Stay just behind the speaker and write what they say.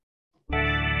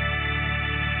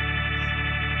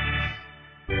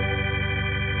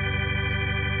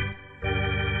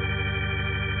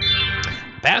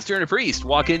pastor and a priest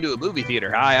walk into a movie theater.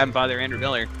 Hi, I'm Father Andrew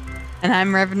Miller. And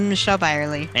I'm Reverend Michelle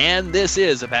Byerly. And this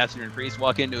is A Pastor and a Priest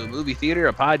Walk Into a Movie Theater,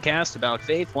 a podcast about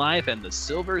faith, life, and the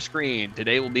silver screen.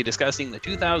 Today we'll be discussing the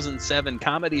 2007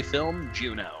 comedy film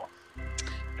Juno.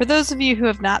 For those of you who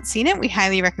have not seen it, we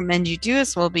highly recommend you do,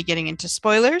 as we'll be getting into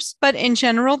spoilers. But in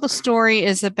general, the story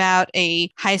is about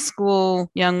a high school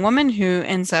young woman who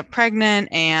ends up pregnant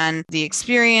and the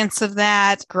experience of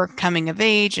that, coming of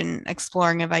age and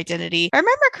exploring of identity. If I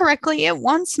remember correctly, it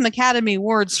won some Academy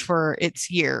Awards for its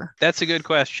year. That's a good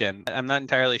question. I'm not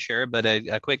entirely sure, but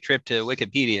a quick trip to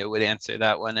Wikipedia would answer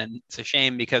that one. And it's a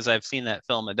shame because I've seen that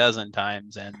film a dozen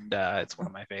times and it's one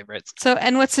of my favorites. So,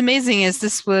 and what's amazing is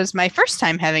this was my first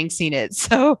time having seen it.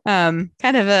 So kind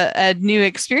of a new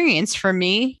experience for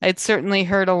me. I'd certainly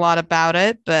heard a lot about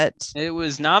it, but it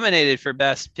was nominated for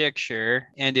Best Picture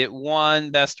and it won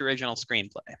Best Original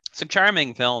Screenplay. It's a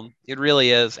charming film. It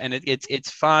really is. And it's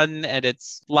fun and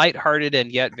it's lighthearted and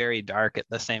yet very dark at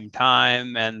the same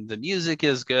time. And the music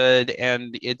is good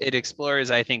and it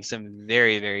explores, I think, some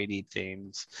very, very deep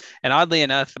themes. And oddly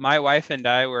enough, my wife and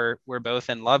I were both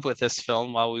in love with this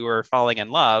film while we were falling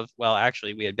in love. Well,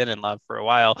 actually, we had been in love for a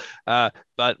while.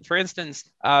 But for instance,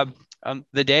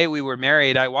 the day we were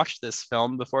married, I watched this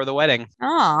film before the wedding.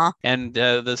 Aww. And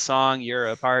the song, "You're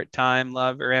a part-time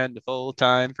lover and a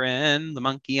full-time friend. The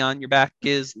monkey on your back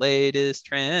is latest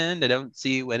trend. I don't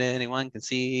see what anyone can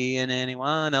see in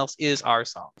anyone else," is our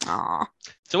song. Aww.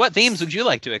 So what themes would you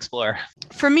like to explore?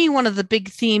 For me, one of the big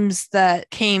themes that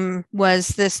came was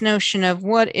this notion of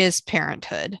what is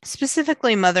parenthood,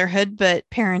 specifically motherhood, but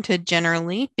parenthood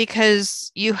generally,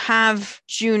 because you have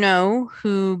Juno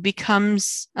who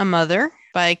becomes a mother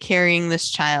by carrying this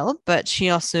child, but she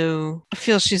also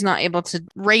feels she's not able to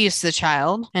raise the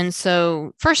child. And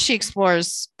so first she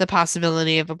explores the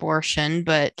possibility of abortion,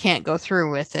 but can't go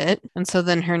through with it. And so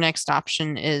then her next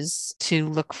option is to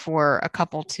look for a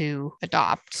couple to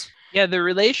adopt. Yeah, the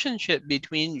relationship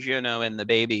between Juno and the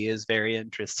baby is very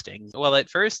interesting. Well, at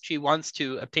first she wants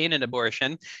to obtain an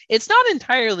abortion. It's not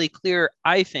entirely clear,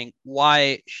 I think,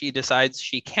 why she decides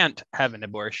she can't have an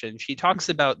abortion. She talks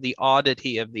about the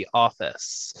oddity of the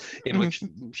office in which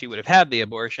she would have had the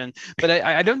abortion, but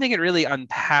I don't think it really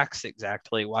unpacks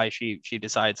exactly why she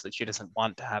decides that she doesn't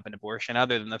want to have an abortion,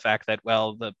 other than the fact that,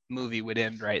 well, the movie would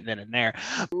end right then and there.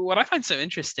 What I find so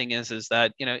interesting is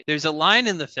that, you know, there's a line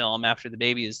in the film after the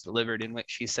baby is delivered in which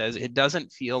she says, "It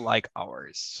doesn't feel like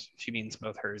ours." She means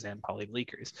both hers and Polly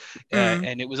Bleeker's.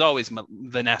 And it was always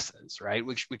Vanessa's, right?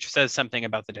 Which says something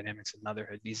about the dynamics of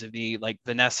motherhood vis-a-vis, like,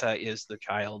 Vanessa is the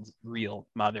child's real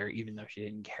mother, even though she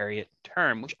didn't carry it to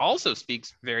term, which also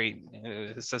speaks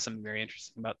says something very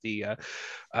interesting about the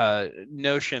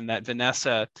notion that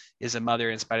Vanessa is a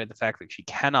mother in spite of the fact that she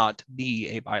cannot be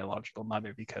a biological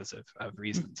mother because of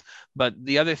reasons. But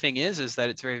the other thing is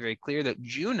that it's very, very clear that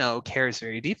Juno cares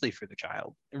very deeply for the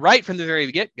child right from the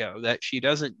very get-go, that she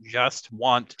doesn't just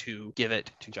want to give it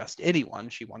to just anyone.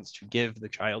 She wants to give the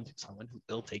child to someone who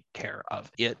will take care of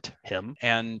him.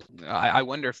 And I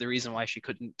wonder if the reason why she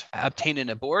couldn't obtain an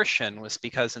abortion was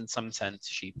because in some sense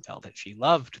she felt that she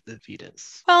loved the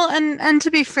fetus. Well, and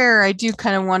to be fair, I do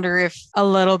kind of wonder if a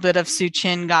little bit of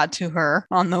Su-Chin got to her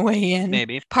on the way in.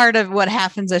 Maybe. Part of what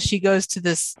happens as she goes to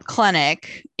this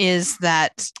clinic is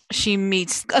that she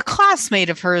meets a classmate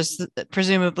of hers,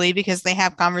 presumably because they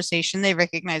have conversation, they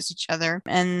recognize each other,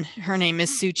 and her name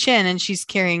is Su-Chin, and she's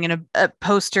carrying a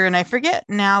poster, and I forget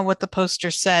now what the poster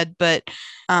said, but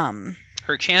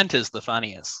her chant is the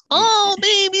funniest. All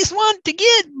babies want to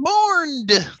get born.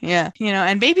 Yeah, you know,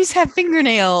 and babies have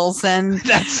fingernails, and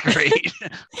that's great.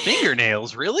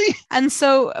 Fingernails, really? And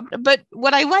so, but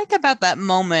what I like about that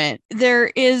moment,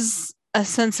 there is a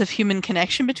sense of human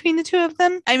connection between the two of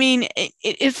them. I mean,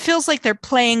 it feels like they're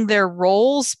playing their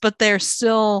roles, but they're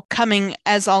still coming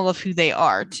as all of who they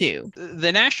are, too.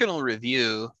 The National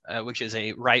Review, which is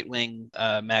a right-wing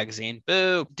magazine,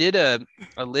 did a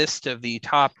list of the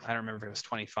top, I don't remember if it was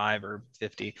 25 or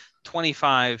 50,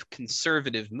 25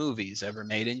 conservative movies ever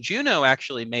made. And Juno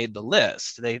actually made the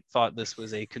list. They thought this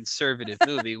was a conservative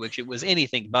movie, which it was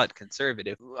anything but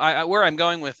conservative. Where I'm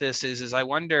going with this is I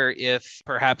wonder if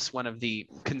perhaps one of the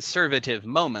conservative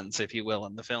moments, if you will,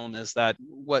 in the film is that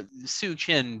what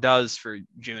Su-Chin does for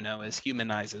Juno is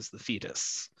humanizes the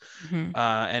fetus. Mhm.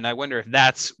 And I wonder if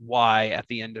that's why, at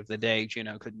the end of the day,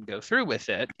 Juno couldn't go through with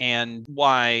it, and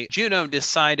why Juno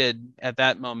decided at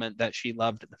that moment that she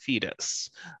loved the fetus,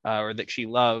 or that she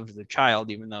loved the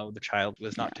child, even though the child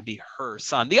was not to be her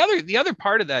son. The other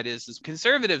part of that is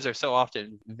conservatives are so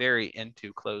often very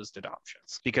into closed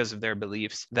adoptions because of their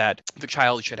beliefs that the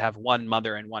child should have one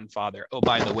mother and one father. Oh,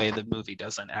 by the way, the movie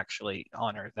doesn't actually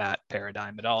honor that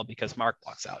paradigm at all because Mark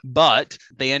walks out. But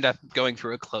they end up going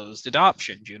through a closed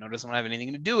adoption. Juno doesn't want to have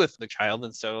anything to do with the child,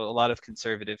 and so a lot of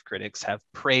conservative critics have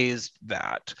praised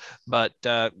that. But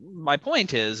my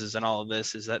point is in all of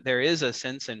this is that there is a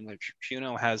sense in which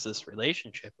Juno has this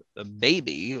relationship with the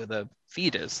baby, with the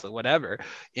fetus, the whatever,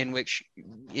 in which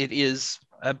it is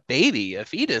a baby, a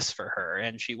fetus for her,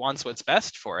 and she wants what's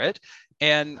best for it.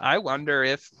 And I wonder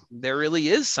if there really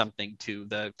is something to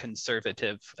the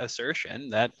conservative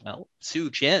assertion that, well, Sue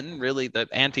Chin, really the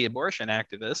anti-abortion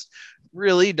activist,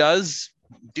 really does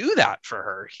do that for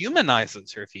her,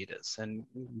 humanizes her fetus, and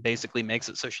basically makes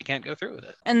it so she can't go through with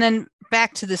it. And then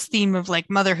back to this theme of like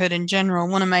motherhood in general,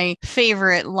 one of my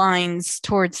favorite lines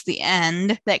towards the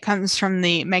end that comes from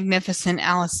the magnificent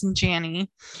Allison Janney,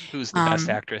 who's the best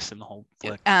actress in the whole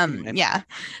flick. Yeah.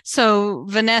 So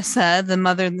Vanessa, the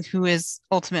mother who is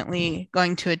ultimately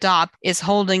going to adopt, is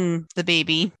holding the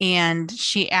baby, and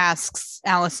she asks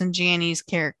Allison Janney's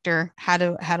character, "How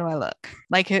do I look?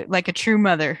 Like a true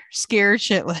mother, scared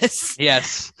shitless."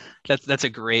 Yes, that's a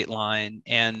great line.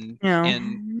 And You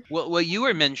know, what you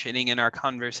were mentioning in our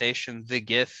conversation, the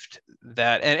gift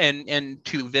that, and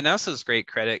to Vanessa's great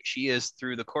credit, she is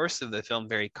through the course of the film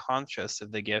very conscious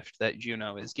of the gift that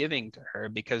Juno is giving to her,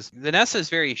 because Vanessa is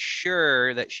very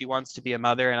sure that she wants to be a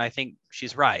mother, and I think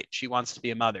she's right. She wants to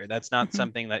be a mother. That's not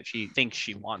something that she thinks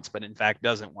she wants, but in fact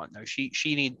doesn't want. No,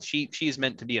 she's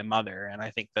meant to be a mother, and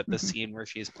I think that the scene where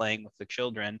she's playing with the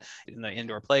children in the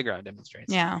indoor playground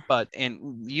demonstrates. Yeah. But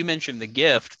and you mentioned the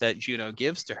gift that Juno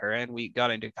gives to her, and we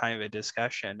got into kind of a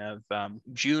discussion of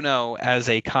Juno as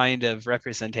a kind of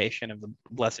representation of the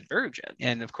Blessed Virgin,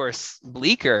 and of course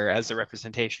Bleecker as a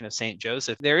representation of Saint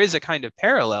Joseph. There is a kind of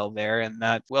parallel there in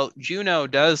that, well, Juno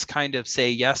does kind of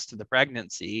say yes to the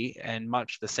pregnancy in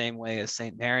much the same way as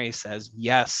Saint Mary says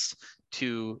yes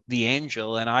to the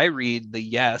angel. And I read the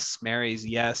yes, Mary's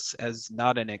yes, as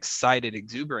not an excited,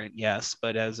 exuberant yes,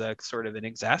 but as a sort of an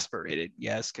exasperated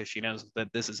yes, because she knows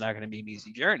that this is not going to be an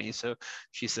easy journey. So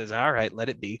she says, all right, let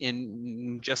it be.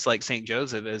 In just like St.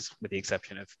 Joseph is, with the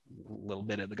exception of a little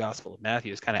bit of the Gospel of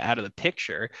Matthew, is kind of out of the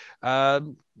picture.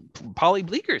 Polly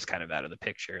Bleecker is kind of out of the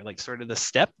picture, like sort of the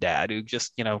stepdad who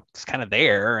just, is kind of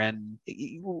there and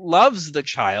loves the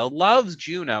child, loves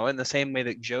Juno in the same way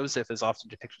that Joseph is often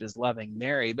depicted as loving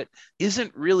Mary, but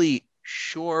isn't really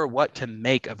sure what to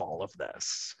make of all of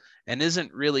this, and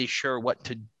isn't really sure what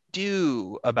to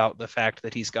do about the fact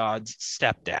that he's God's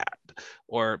stepdad,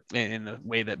 or in the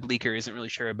way that Bleecker isn't really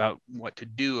sure about what to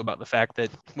do about the fact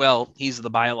that, well, he's the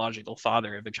biological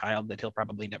father of a child that he'll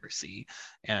probably never see,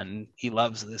 and he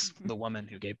loves the woman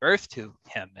who gave birth to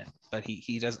him, but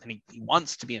he doesn't, he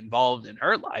wants to be involved in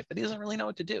her life, but he doesn't really know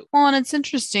what to do. Well, and it's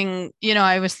interesting,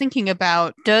 I was thinking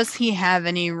about, does he have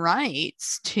any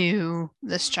rights to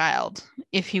this child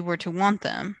if he were to want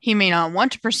them? He may not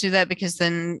want to pursue that because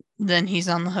then he's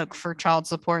on the hook for child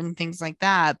support and things like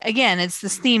that. Again, it's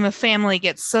this theme of family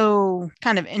gets so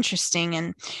kind of interesting,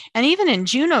 and even in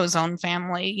Juno's own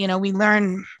family, we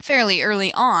learn fairly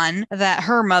early on that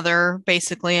her mother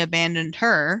basically abandoned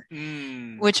her,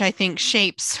 which I think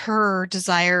shapes her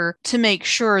desire to make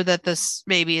sure that this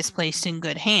baby is placed in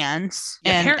good hands.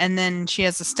 And then she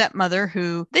has a stepmother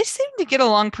who they seem to get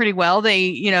along pretty well.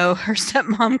 They, her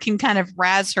stepmom can kind of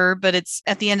razz her, but it's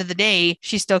at the end of the day,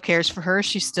 she still cares for her.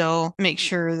 She still makes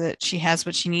sure that she has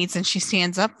what she needs, and she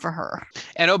stands up for her.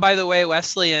 And oh, by the way,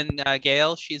 Wesley and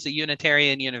Gail, she's a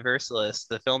Unitarian Universalist.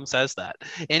 The film says that.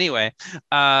 Anyway,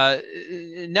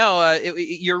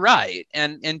 you're right.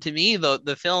 And to me,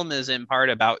 the film is in part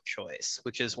about choice,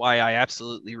 which is why I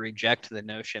absolutely reject the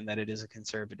notion that it is a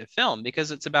conservative film,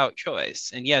 because it's about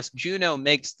choice. And yes, Juno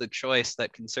makes the choice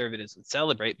that conservatives would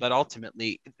celebrate, but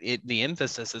ultimately the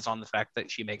emphasis is on the fact that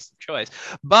she makes the choice.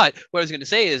 But what I was going to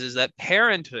say is that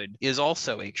parenthood is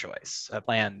also a choice, a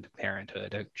planned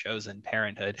parenthood, a chosen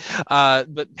parenthood.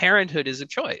 But parenthood is a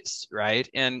choice, right?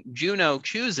 And Juno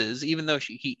chooses, even though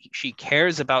she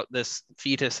cares about this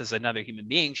fetus as another human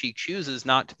being, she chooses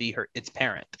not to be its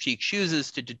parent. She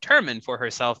chooses to determine for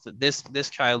herself that this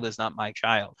child is not my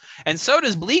child. And so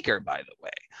does Bleecker, by the way.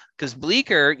 Because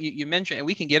Bleecker, you mentioned, and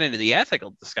we can get into the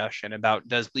ethical discussion about,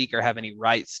 does Bleecker have any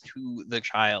rights to the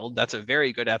child? That's a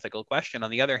very good ethical question.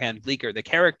 On the other hand, Bleecker, the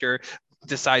character,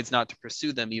 decides not to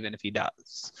pursue them, even if he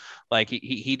does. Like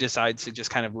he decides to just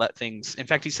kind of let things. In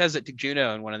fact, he says it to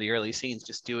Juno in one of the early scenes: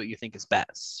 just do what you think is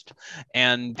best.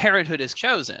 And parenthood is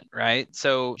chosen, right?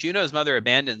 So Juno's mother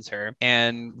abandons her,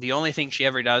 and the only thing she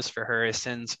ever does for her is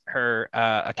sends her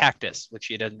a cactus, which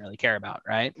she doesn't really care about,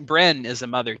 right? Bren is a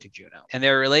mother to Juno, and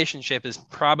their relationship is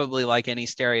probably like any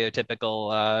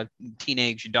stereotypical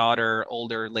teenage daughter,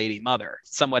 older lady mother,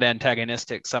 somewhat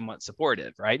antagonistic, somewhat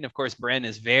supportive, right? And of course, Bren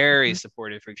is very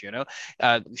supportive for Juno.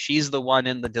 She's the one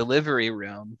in the delivery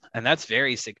room, and that's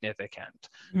very significant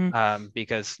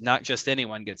because not just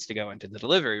anyone gets to go into the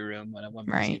delivery room when a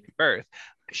woman is giving birth.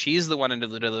 She's the one into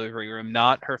the delivery room,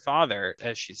 not her father,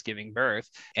 as she's giving birth.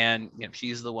 And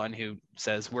she's the one who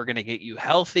says, we're going to get you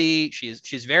healthy.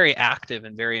 She's very active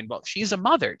and very involved. She's a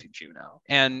mother to Juno.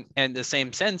 And in the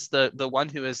same sense, the one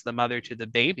who is the mother to the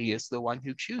baby is the one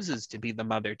who chooses to be the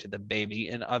mother to the baby.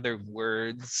 In other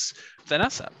words,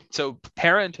 Vanessa. So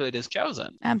parenthood is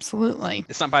chosen. Absolutely.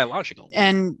 It's not biological.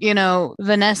 And,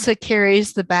 Vanessa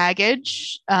carries the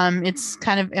baggage. It's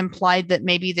kind of implied that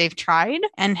maybe they've tried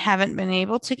and haven't been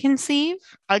able to conceive.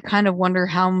 I kind of wonder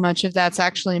how much of that's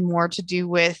actually more to do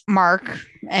with Mark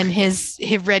and his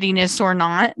readiness or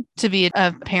not to be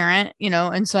a parent,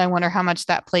 and so I wonder how much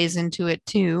that plays into it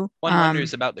too. One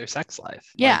wonders about their sex life.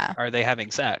 Yeah. Like, are they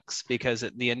having sex? Because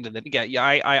at the end of the day,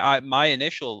 I my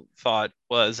initial thought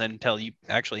was until you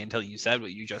said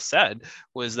what you just said,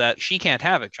 was that she can't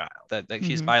have a child, that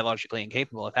she's biologically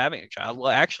incapable of having a child.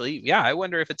 Well, actually, yeah, I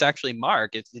wonder if it's actually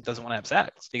Mark. It doesn't want to have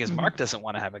sex because Mark doesn't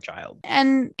want to have a child.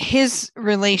 And his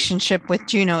relationship with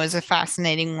Juno is a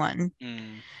fascinating one.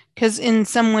 Because in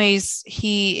some ways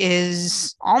he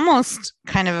is almost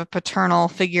kind of a paternal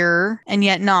figure and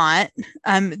yet not.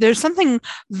 There's something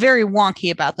very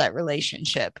wonky about that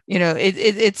relationship.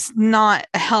 It's not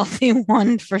a healthy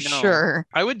one for sure.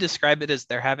 I would describe it as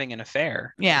they're having an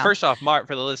affair. Yeah. First off, Mark,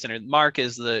 for the listener, Mark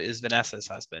is Vanessa's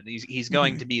husband. He's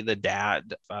going to be the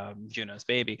dad of Juno's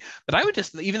baby. But I would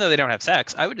just, even though they don't have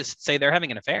sex, I would just say they're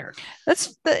having an affair.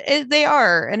 They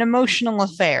are an emotional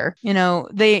affair.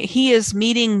 He is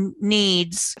meeting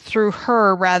needs through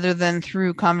her rather than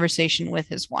through conversation with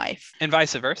his wife, and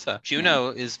vice versa. Juno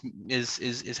is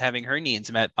having her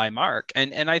needs met by Mark,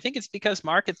 and I think it's because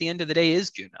Mark at the end of the day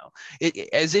is Juno,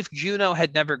 as if Juno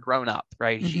had never grown up,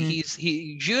 right?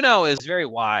 Juno is very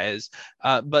wise,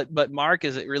 but Mark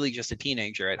is really just a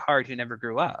teenager at heart who never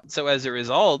grew up. So as a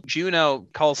result, Juno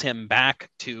calls him back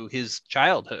to his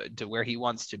childhood, to where he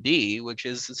wants to be, which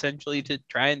is essentially to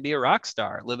try and be a rock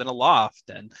star, live in a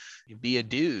loft and be a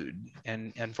dude.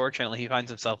 And unfortunately, he finds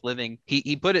himself living.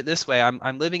 He put it this way: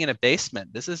 I'm living in a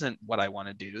basement. This isn't what I want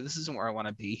to do. This isn't where I want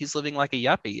to be. He's living like a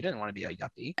yuppie. He didn't want to be a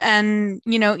yuppie. And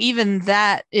even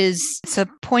that it's a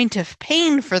point of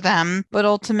pain for them. But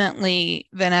ultimately,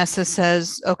 Vanessa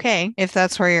says, "Okay, if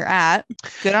that's where you're at,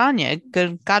 good on you.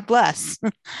 Good, God bless."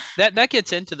 That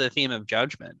gets into the theme of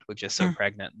judgment, which is so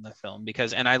pregnant in the film,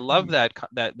 and I love that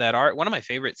art. One of my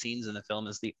favorite scenes in the film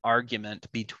is the argument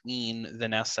between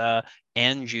Vanessa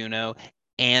and Juno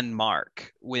and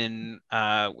Mark when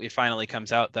it finally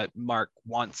comes out that Mark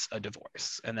wants a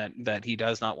divorce and that he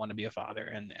does not want to be a father,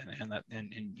 and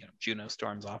Juno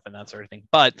storms off and that sort of thing.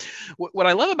 But what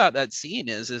I love about that scene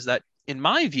is that, in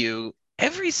my view,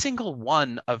 every single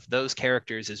one of those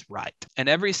characters is right, and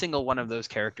every single one of those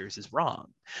characters is wrong.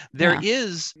 There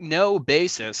is no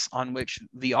basis on which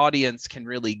the audience can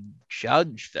really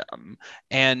judge them.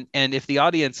 And if the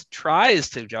audience tries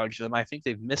to judge them, I think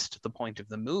they've missed the point of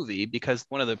the movie, because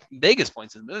one of the biggest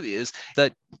points of the movie is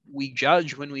that we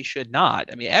judge when we should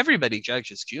not. I mean, everybody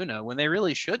judges Juno when they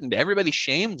really shouldn't. Everybody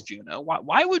shames Juno.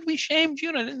 Why would we shame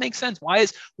Juno? It didn't make sense. Why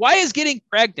is getting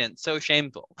pregnant so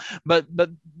shameful? But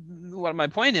what my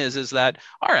point is that,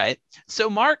 all right, so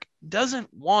Mark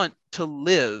doesn't want to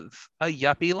live a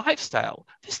yuppie lifestyle.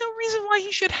 There's no reason why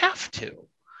he should have to.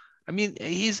 I mean,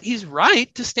 he's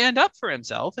right to stand up for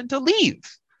himself and to leave.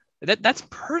 That's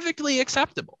perfectly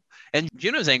acceptable. And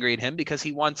Juno's angry at him because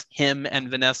he wants him and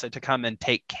Vanessa to come and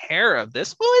take care of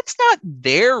this. Well, it's not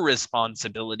their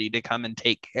responsibility to come and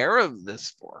take care of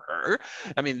this for her.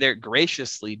 I mean, they're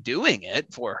graciously doing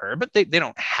it for her, but they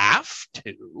don't have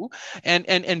to.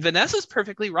 And Vanessa's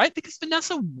perfectly right, because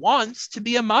Vanessa wants to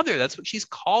be a mother. That's what she's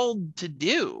called to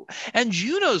do. And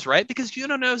Juno's right because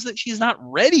Juno knows that she's not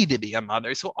ready to be a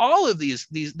mother. So all of this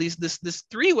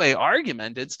three-way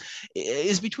argument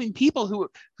is between people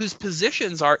whose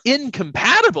positions are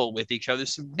incompatible with each other.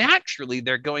 So naturally,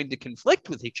 they're going to conflict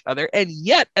with each other. And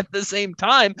yet, at the same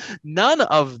time, none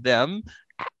of them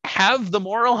have the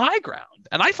moral high ground.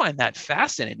 And I find that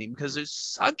fascinating, because there's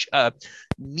such a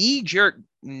knee-jerk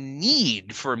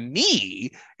need for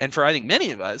me and for I think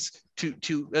many of us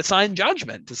to assign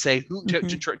judgment, to say who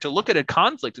to look at a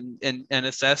conflict and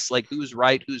assess like who's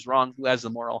right, who's wrong, who has the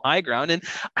moral high ground. And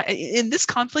in this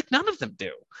conflict, none of them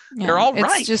do. Yeah, they're all it's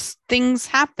right. just things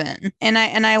happen. And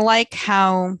I like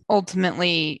how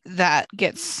ultimately that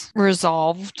gets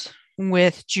resolved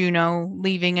with Juno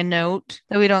leaving a note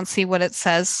that we don't see what it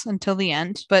says until the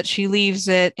end, but she leaves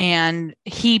it and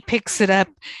he picks it up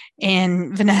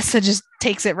and Vanessa just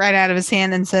takes it right out of his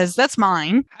hand and says, "That's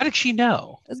mine." How did she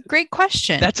know? That's a great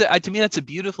question. To me, that's a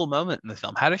beautiful moment in the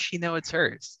film. How does she know it's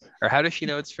hers? Or how does she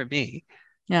know it's for me?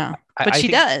 Yeah, but she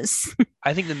does.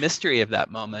 I think the mystery of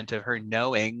that moment, of her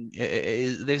knowing,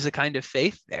 there's a kind of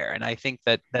faith there, and I think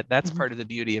that's part of the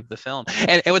beauty of the film.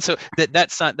 And so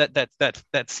that's not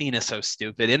that scene is so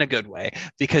stupid in a good way,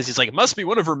 because he's like, it must be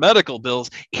one of her medical bills.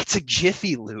 It's a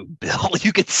Jiffy Lube bill.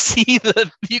 You can see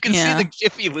the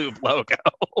Jiffy Lube logo.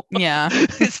 Yeah,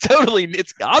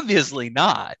 it's obviously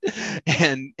not,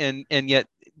 and yet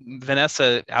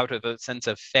Vanessa, out of a sense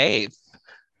of faith,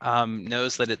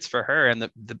 knows that it's for her, and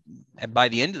and by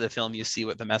the end of the film, you see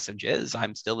what the message is: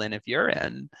 I'm still in if you're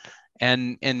in.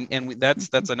 And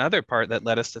that's another part that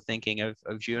led us to thinking of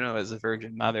Juno as a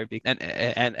virgin mother,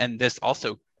 and this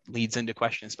also leads into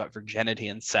questions about virginity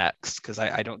and sex, because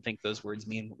I don't think those words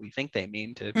mean what we think they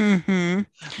mean to.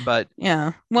 But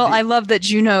yeah, well, I love that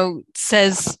Juno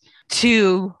says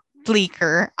to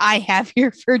Bleecker, "I have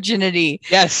your virginity."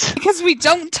 Yes, because we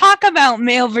don't talk about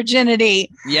male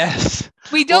virginity. Yes,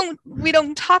 we don't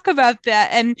talk about that.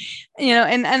 And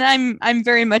and I'm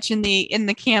very much in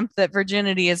the camp that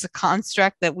virginity is a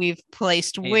construct that we've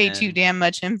placed way too damn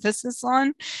much emphasis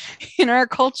on in our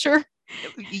culture.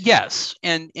 Yes,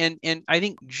 and I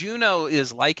think Juno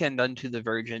is likened unto the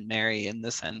Virgin Mary in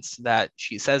the sense that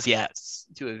she says yes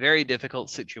to a very difficult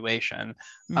situation.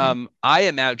 I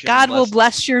imagine God will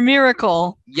bless your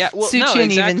miracle. Yeah, well, no,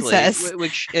 exactly. Even says.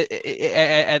 Which,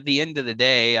 at the end of the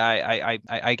day, I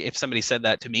if somebody said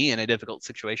that to me in a difficult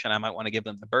situation, I might want to give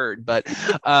them the bird. But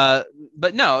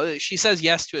no, she says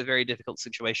yes to a very difficult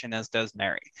situation, as does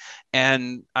Mary,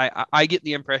 and I get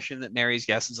the impression that Mary's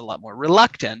yes is a lot more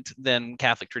reluctant than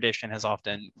Catholic tradition has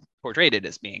often portrayed it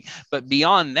as being. But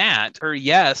beyond that, her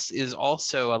yes is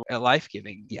also a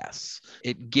life-giving yes.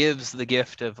 It gives the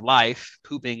gift of life,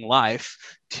 pooping life,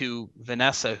 to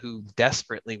Vanessa, who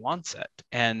desperately wants it.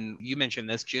 And you mentioned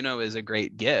this, Juno is a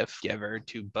great gift giver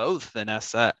to both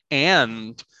Vanessa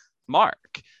and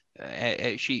Mark.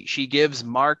 She gives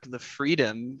Mark the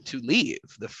freedom to leave,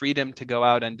 the freedom to go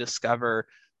out and discover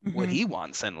what he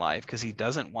wants in life, because he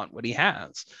doesn't want what he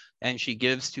has. And she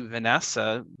gives to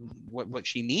Vanessa what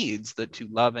she needs, to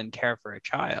love and care for a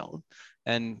child.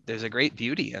 And there's a great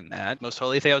beauty in that. Most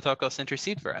Holy Theotokos,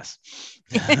 intercede for us.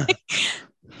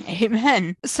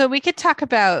 Amen. So we could talk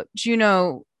about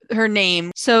Juno, her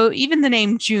name. So even the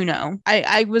name Juno,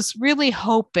 I was really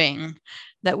hoping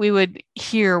that we would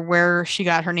hear where she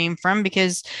got her name from,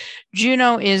 because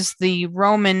Juno is the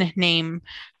Roman name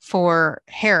for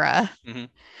Hera,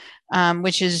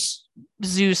 which is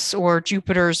Zeus or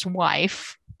Jupiter's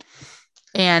wife.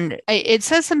 And it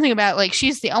says something about like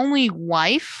she's the only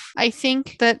wife, I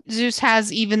think, that Zeus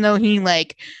has, even though he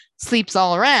like sleeps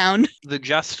all around. The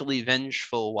justly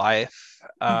vengeful wife,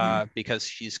 because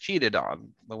she's cheated on,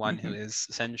 the one who is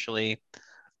essentially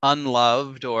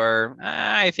unloved, or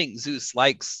I think Zeus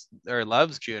likes or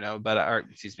loves Juno,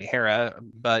 Hera,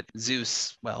 but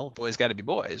Zeus, well, boys got to be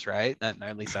boys, right? And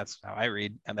at least that's how I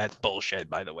read, and that's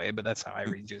bullshit, by the way, but that's how I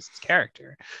read Zeus's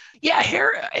character. Yeah,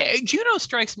 Juno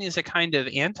strikes me as a kind of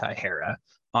anti-Hera,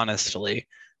 honestly.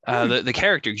 The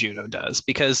character Juno does,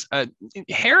 because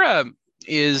Hera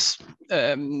is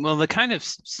the kind of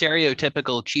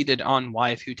stereotypical cheated on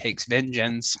wife who takes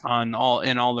vengeance in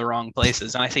all the wrong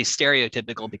places. And I say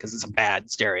stereotypical because it's a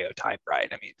bad stereotype,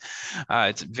 right? I mean,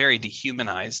 it's a very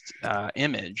dehumanized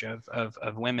image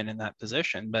of women in that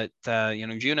position. But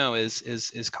Juno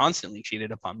is constantly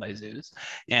cheated upon by Zeus,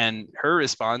 and her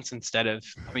response, instead of,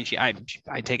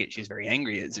 I take it she's very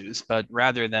angry at Zeus, but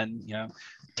rather than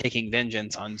taking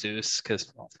vengeance on Zeus,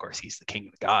 because of course he's the king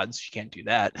of the gods, she can't do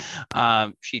that.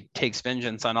 She takes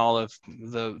vengeance on all of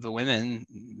the women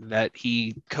that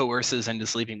he coerces into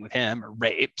sleeping with him, or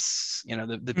rapes.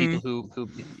 The people who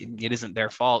it isn't their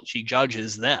fault. She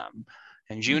judges them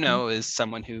And Juno is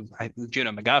someone who,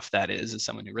 Juno McGuff, that is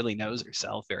someone who really knows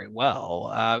herself very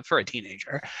well for a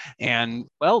teenager. And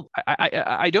well,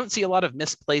 I don't see a lot of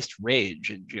misplaced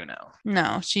rage in Juno.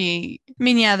 No, I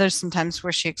mean, yeah, there's some times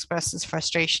where she expresses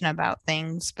frustration about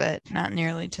things, but not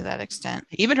nearly to that extent.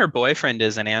 Even her boyfriend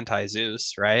is an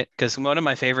anti-Zeus, right? Because one of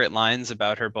my favorite lines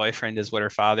about her boyfriend is what her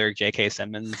father, J.K.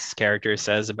 Simmons' character,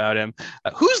 says about him.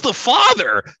 Who's the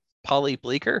father? Polly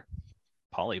Bleecker?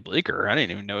 Polly Bleecker. I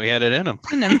didn't even know he had it in him.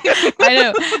 I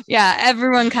know. Yeah,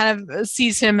 everyone kind of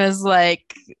sees him as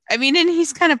like, I mean, and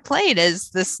he's kind of played as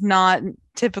this not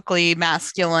typically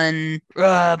masculine,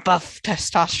 buff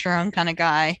testosterone kind of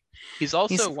guy. He's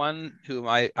also one whom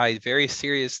I very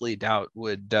seriously doubt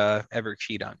would ever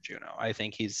cheat on Juno. I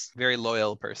think he's a very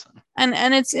loyal person.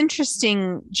 And it's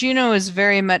interesting. Juno is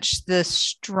very much the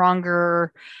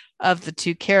stronger of the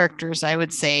two characters, I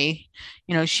would say.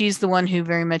 You know, she's the one who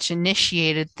very much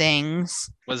initiated things.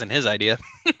 Wasn't his idea.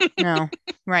 No,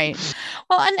 right.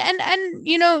 Well, and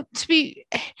you know,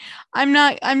 I'm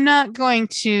not going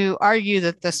to argue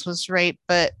that this was rape,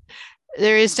 but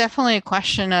there is definitely a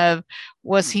question of,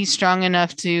 was he strong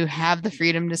enough to have the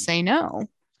freedom to say no?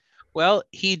 Well,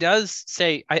 he does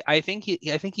say. I think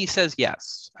he says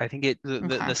yes. I think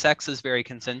the sex is very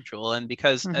consensual, and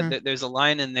because there's a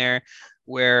line in there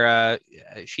where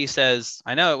she says,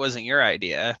 "I know it wasn't your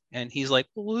idea," and he's like,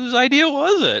 "Well, whose idea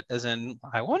was it?" As in,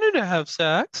 I wanted to have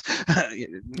sex.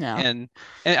 Yeah. And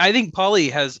I think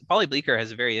Polly Bleecker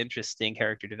has a very interesting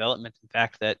character development. In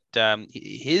fact, that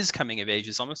his coming of age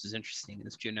is almost as interesting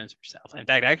as Juno's herself. In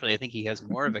fact, actually, I think he has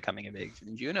more of a coming of age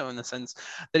than Juno in the sense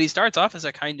that he starts off as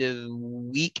a kind of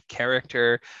weak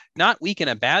character, not weak in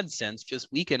a bad sense,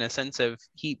 just weak in a sense of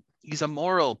he's a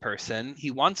moral person.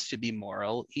 He wants to be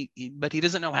moral, but he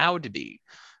doesn't know how to be,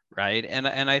 right? And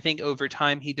I think over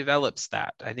time he develops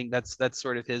that. I think that's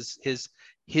sort of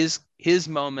his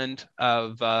moment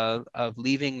of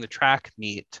leaving the track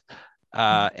meet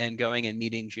and going and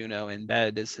meeting Juno in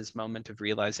bed is his moment of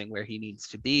realizing where he needs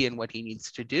to be and what he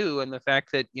needs to do, and the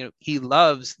fact that he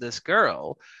loves this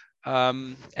girl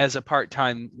as a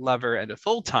part-time lover and a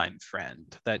full-time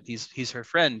friend. That he's her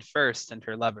friend first and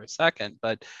her lover second,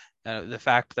 but the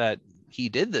fact that he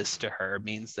did this to her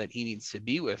means that he needs to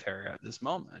be with her at this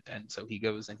moment, and so he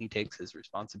goes and he takes his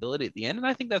responsibility at the end. And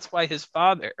I think that's why his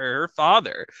father, or her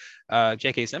father,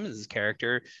 J.K. Simmons'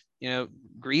 character,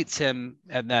 greets him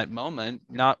at that moment,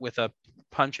 not with a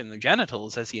punch in the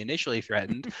genitals as he initially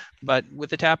threatened, but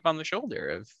with a tap on the shoulder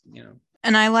of.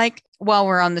 And I like, while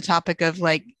we're on the topic of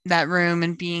like that room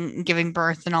and giving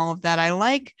birth and all of that, I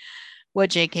like what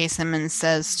J.K. Simmons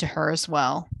says to her as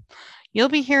well. You'll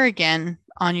be here again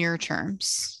on your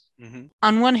terms. Mm-hmm.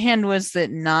 On one hand, was that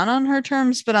not on her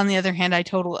terms, but on the other hand,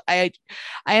 I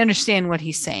understand what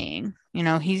he's saying.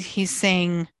 He's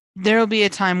saying there'll be a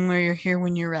time where you're here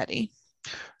when you're ready.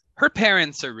 Her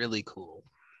parents are really cool.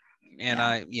 And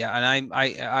I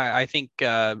think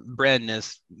Bren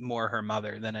is more her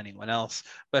mother than anyone else,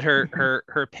 but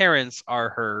her parents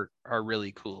are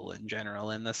really cool in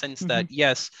general, in the sense that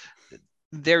yes,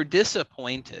 they're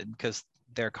disappointed because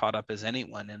they're caught up as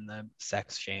anyone in the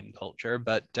sex shame culture,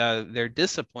 but they're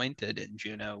disappointed in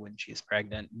Juno when she's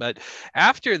pregnant. But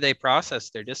after they process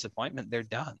their disappointment, they're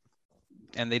done.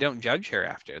 And they don't judge her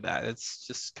after that. It's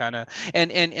just kind of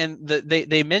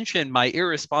they mention my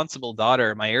irresponsible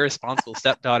daughter, my irresponsible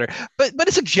stepdaughter, but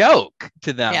it's a joke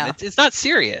to them. Yeah. It's not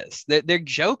serious. They're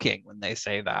joking when they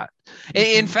say that.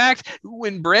 In fact,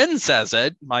 when Bren says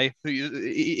it,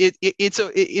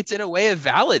 it's in a way of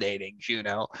validating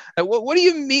Juno. What do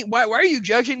you mean? Why are you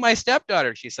judging my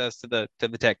stepdaughter? She says to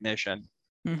the technician.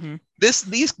 Mm-hmm.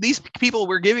 These people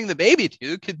we're giving the baby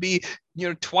to could be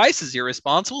twice as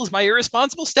irresponsible as my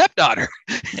irresponsible stepdaughter.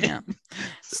 Yeah.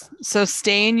 So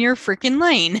stay in your freaking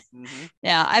lane. Mm-hmm.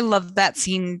 Yeah, I love that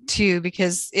scene too,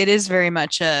 because it is very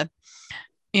much the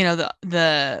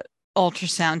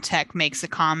ultrasound tech makes a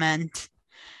comment,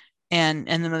 and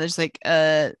the mother's like,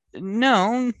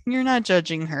 no, you're not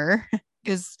judging her.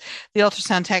 Because the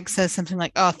ultrasound tech says something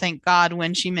like, oh, thank God,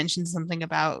 when she mentions something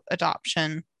about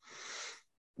adoption.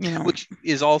 Which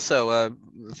is also a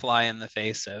fly in the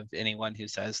face of anyone who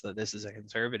says that this is a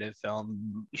conservative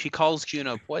film. She calls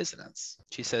Juno poisonous.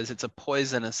 She says it's a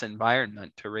poisonous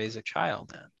environment to raise a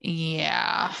child in.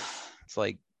 Yeah. It's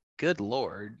like, good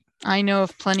Lord. I know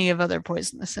of plenty of other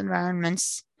poisonous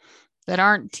environments that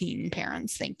aren't teen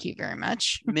parents. Thank you very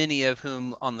much. Many of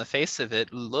whom, on the face of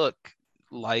it, look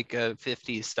like a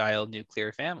 50s style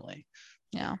nuclear family.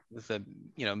 Yeah. With a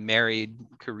married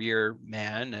career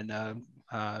man and a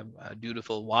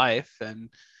dutiful wife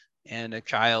and a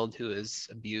child who is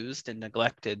abused and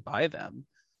neglected by them.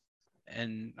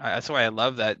 That's why I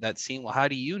love that scene. Well, how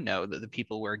do you know that the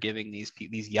people we're giving these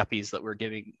yuppies that we're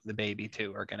giving the baby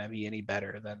to are going to be any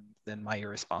better than my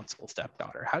irresponsible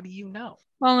stepdaughter? How do you know?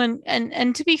 Well,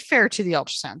 and to be fair to the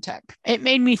ultrasound tech, it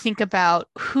made me think about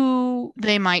who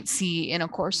they might see in a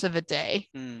course of a day.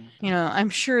 I'm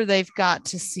sure they've got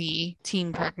to see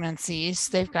teen pregnancies.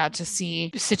 They've got to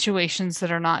see situations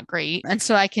that are not great. And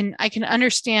so I can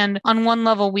understand on one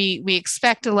level, we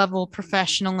expect a level of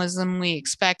professionalism. We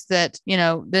expect that,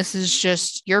 this is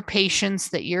just your patients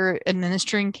that you're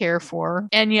administering care for.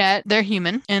 And yet they're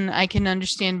human. And I can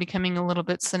understand becoming a little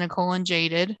bit cynical and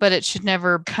jaded, but it should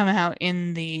never come out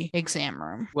in the exam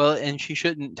room. Well, and she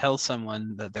shouldn't tell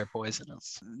someone that they're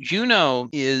poisonous. Juno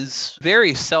is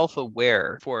very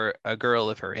self-aware for a girl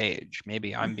of her age.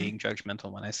 Maybe I'm being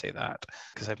judgmental when I say that,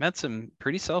 because I've met some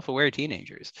pretty self-aware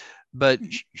teenagers. But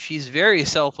she's very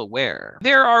self-aware.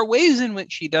 There are ways in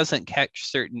which she doesn't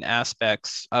catch certain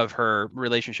aspects of her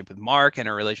relationship with Mark and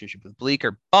her relationship with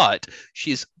Bleecker, but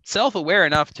she's self-aware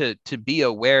enough to be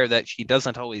aware that she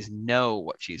doesn't always know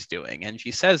what she's doing. And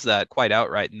she says that quite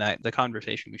outright in the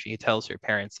conversation when she tells her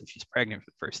parents that she's pregnant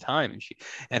for the first time.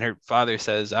 And her father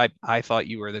says, I thought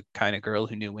you were the kind of girl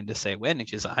who knew when to say when. And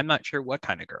she's, I'm not sure what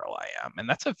kind of girl I am. And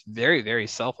that's a very, very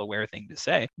self-aware thing to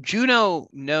say. Juno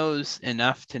knows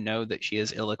enough to know that she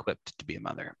is ill-equipped to be a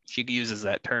mother. She uses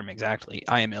that term exactly.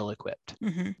 I am ill-equipped.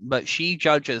 But she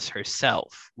judges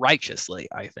herself righteously,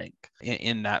 I think,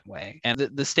 in that way. And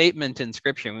the statement in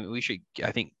scripture, we should,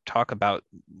 I think, talk about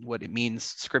what it means,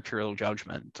 scriptural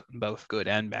judgment, both good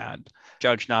and bad.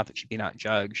 Judge not that you be not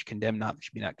judged, condemn not that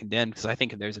you be not condemned, because I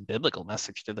think if there's a biblical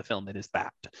message to the film, it is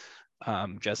that.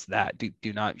 Just that,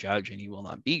 do not judge and you will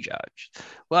not be judged.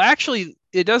 Well, actually,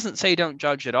 it doesn't say don't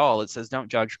judge at all. It says don't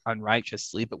judge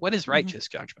unrighteously. But what is righteous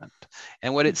judgment?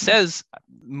 And what it says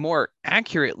more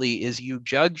accurately is you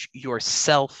judge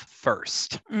yourself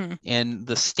first. And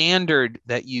the standard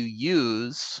that you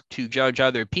use to judge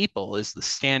other people is the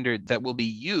standard that will be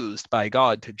used by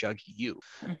God to judge you.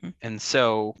 And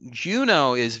so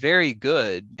Juno is very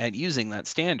good at using that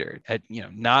standard, at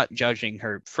not judging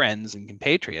her friends and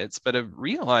compatriots, but of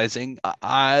realizing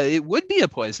it would be a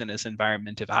poisonous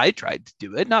environment if I tried to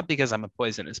do it, not because I'm a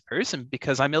poisonous person,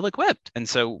 because I'm ill-equipped. And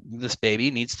so this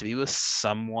baby needs to be with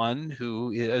someone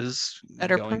who is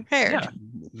better prepared,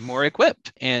 more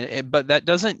equipped. But that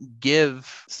doesn't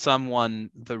give someone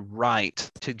the right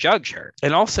to judge her.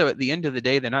 And also, at the end of the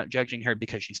day, they're not judging her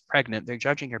because she's pregnant. They're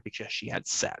judging her because she had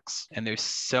sex. And there's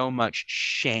so much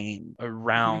shame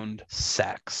around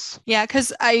sex. Yeah,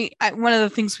 because I one of the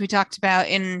things we talked about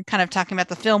in kind of talking about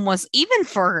the film was even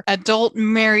for adult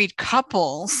married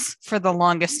couples, for the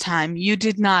longest time, you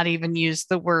did not even use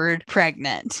the word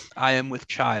pregnant. I am with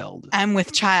child. I'm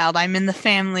with child. I'm in the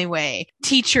family way.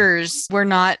 Teachers were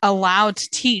not allowed to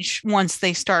teach once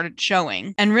they started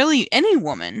showing. And really, any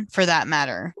woman, for that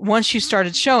matter, once you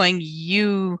started showing,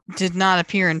 you did not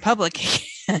appear in public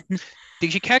again.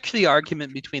 Did you catch the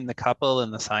argument between the couple in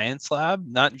the science lab?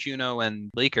 Not Juno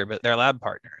and Bleecker, but their lab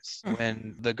partners.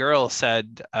 When the girl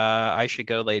said, I should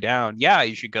go lay down. Yeah,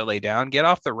 you should go lay down. Get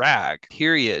off the rag.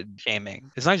 Period. Shaming.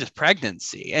 It's not just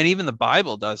pregnancy. And even the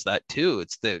Bible does that too.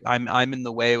 It's I'm in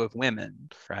the way of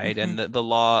women, right? And the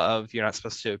law of you're not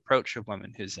supposed to approach a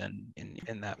woman who's in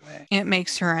that way. It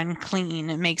makes her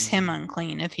unclean. It makes him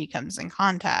unclean if he comes in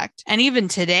contact. And even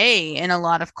today, in a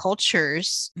lot of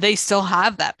cultures, they still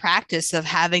have that practice of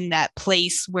having that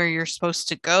place where you're supposed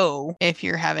to go if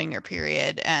you're having your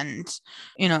period. And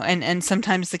and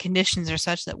sometimes the conditions are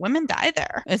such that women die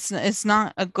there. It's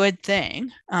not a good thing.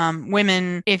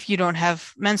 Women, if you don't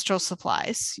have menstrual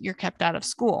supplies, you're kept out of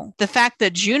school. The fact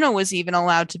that Juno was even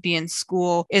allowed to be in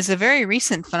school is a very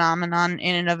recent phenomenon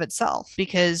in and of itself,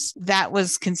 because that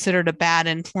was considered a bad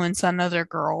influence on other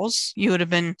girls. You would have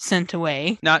been sent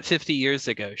away. Not 50 years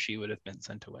ago, she would have been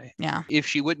sent away. Yeah. If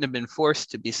she wouldn't have been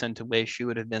forced to be sent away, she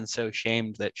would have been so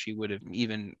shamed that she would have,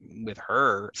 even with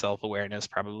her self-awareness,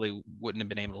 probably wouldn't have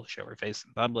been able to show her face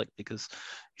in public because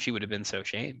she would have been so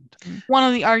shamed. One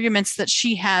of the arguments that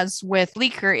she has with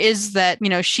Bleecker is that,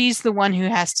 she's the one who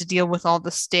has to deal with all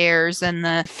the stares and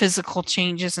the physical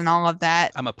changes and all of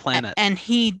that. I'm a planet. And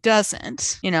he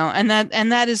doesn't, and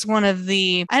that is one of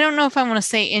the, I don't know if I want to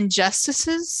say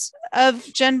injustices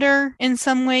of gender in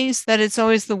some ways, that it's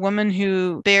always the woman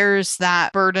who bears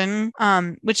that burden,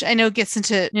 which I know gets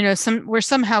into, we're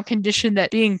somehow conditioned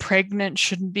that being pregnant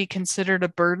shouldn't be considered a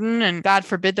burden. And God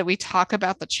forbid that we talk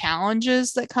about the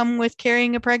challenges that come with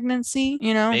carrying a pregnancy,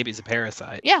 Baby's a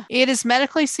parasite. Yeah, it is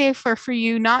medically safer for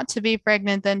you not to be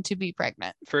pregnant than to be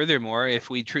pregnant. Furthermore, if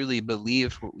we truly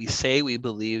believed what we say we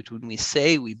believed, when we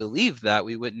say we believe that,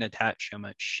 we wouldn't attach so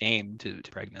much shame to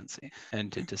pregnancy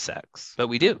and to sex. But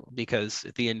we do, because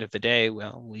at the end of the day,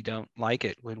 well, we don't like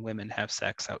it when women have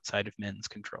sex outside of men's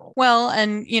control. Well,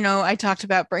 and I talked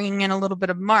about bringing in a little bit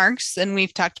of Marx, and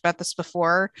we've talked about this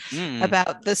before,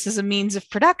 about this as a means of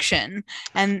production,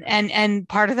 and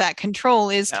part of that control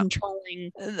is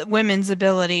controlling women's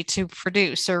ability to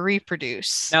produce or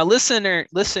reproduce. Now, listener,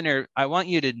 I want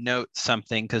you to note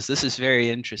something, because this is very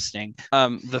interesting.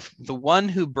 The one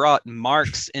who brought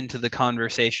Marx into the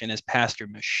conversation is Pastor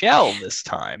Michelle this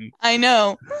time. I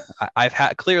know. I've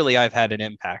had an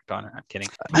impact on her. I'm kidding.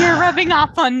 You're rubbing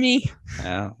off on me.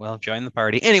 Well, join the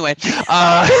party. Anyway,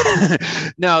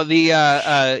 no,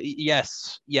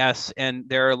 yes, and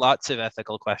there are lots of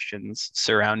ethical questions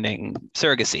surrounding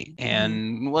surrogacy,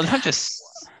 and well, not just.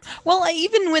 Well,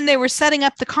 even when they were setting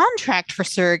up the contract for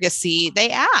surrogacy, they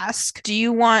ask, do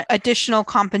you want additional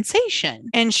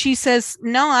compensation? And she says,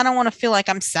 no, I don't want to feel like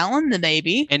I'm selling the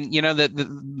baby. And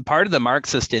the part of the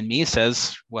Marxist in me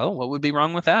says, well, what would be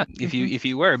wrong with that if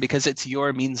you were? Because it's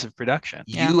your means of production.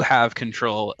 Yeah. You have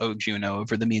control, Juno,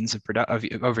 over the means of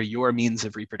over your means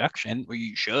of reproduction, or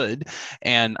you should.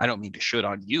 And I don't mean to should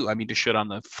on you. I mean to should on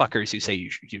the fuckers who say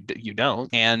you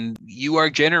don't. And you are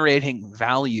generating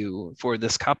value for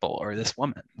this couple or this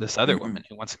woman, this other woman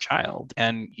who wants a child,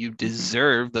 and you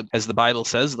deserve as the Bible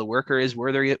says, the worker is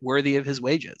worthy of his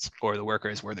wages, or the worker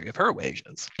is worthy of her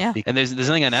wages. Yeah. And there's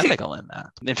nothing unethical in that.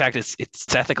 In fact,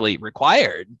 it's ethically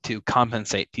required to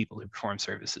compensate people who perform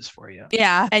services for you.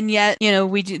 Yeah. And yet,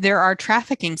 there are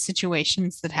trafficking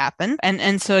situations that happen.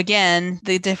 And so again,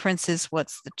 the difference is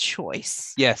what's the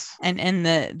choice. Yes. And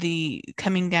the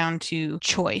coming down to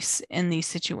choice in these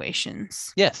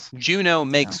situations. Yes. Juno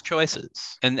makes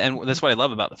choices. And that's what I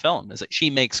love about the film, is that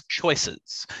she makes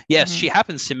choices. Yes, she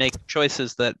happens to make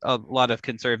choices that a lot of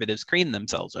conservatives creen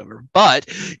themselves over, but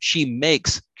she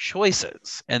makes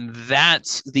choices, and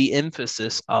that's the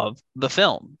emphasis of the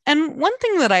film. And one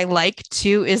thing that I like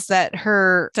too is that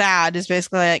her dad is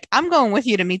basically like, I'm going with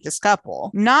you to meet this couple,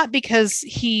 not because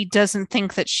he doesn't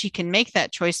think that she can make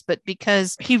that choice, but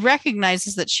because he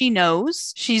recognizes that she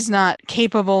knows she's not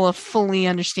capable of fully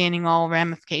understanding all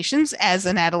ramifications, as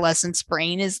an adolescent's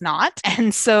brain is not.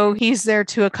 And so he's there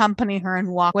to accompany her and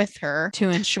walk with her to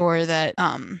ensure that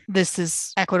this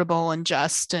is equitable and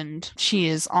just, and she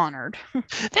is honored.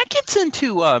 That gets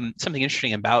into something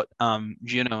interesting about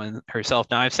Juno and herself.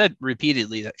 Now, I've said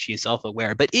repeatedly that she's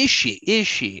self-aware, but is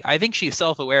she? I think she's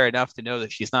self-aware enough to know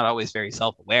that she's not always very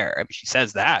self-aware. I mean, she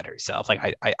says that herself,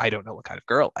 like, I don't know what kind of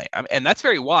girl I am. And that's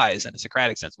very wise in a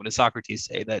Socratic sense. What does Socrates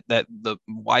say? That the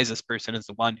wisest person is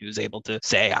the one who's able to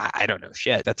say, I don't know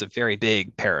shit. That's a very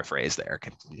big paraphrase there.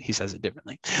 He says it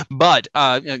differently. But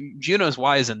Juno's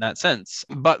wise in that sense.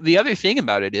 But the other thing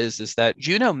about it is that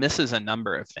Juno misses a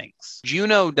number of things.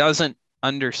 Juno doesn't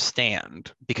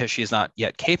understand, because she's not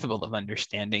yet capable of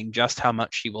understanding, just how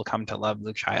much she will come to love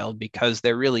the child, because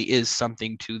there really is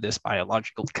something to this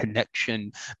biological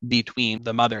connection between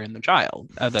the mother and the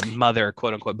child, the mother,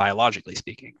 quote unquote, biologically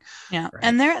speaking. Yeah. Right?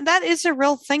 And that is a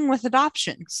real thing with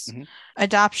adoptions.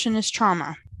 Adoption is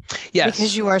trauma. Yes.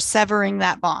 Because you are severing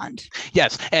that bond.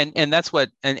 Yes. And that's what,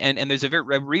 and there's a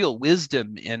very real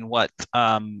wisdom in what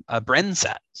Bren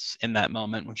says in that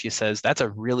moment, when she says, that's a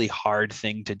really hard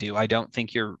thing to do. I don't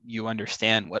think you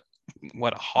understand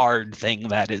what a hard thing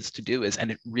that is to do is,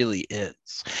 and it really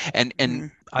is.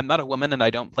 And I'm not a woman, and I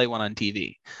don't play one on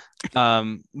TV.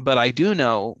 But I do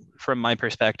know from my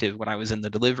perspective, when I was in the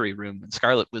delivery room when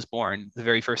Scarlett was born, the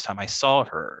very first time I saw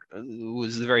her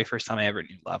was the very first time I ever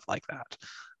knew love like that.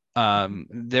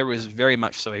 There was very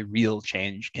much so a real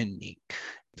change in me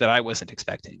that I wasn't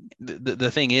expecting. The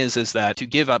thing is that to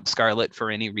give up Scarlett for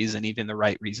any reason, even the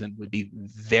right reason, would be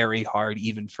very hard,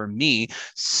 even for me.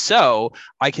 So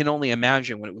I can only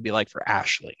imagine what it would be like for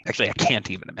Ashley. Actually, I can't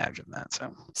even imagine that.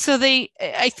 So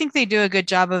I think they do a good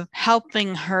job of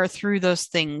helping her through those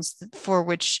things for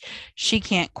which she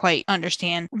can't quite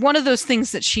understand. One of those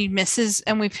things that she misses,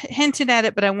 and we've hinted at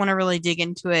it, but I want to really dig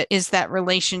into it, is that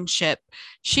relationship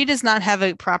she does not have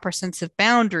a proper sense of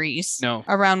boundaries No.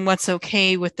 around what's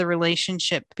okay with the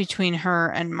relationship between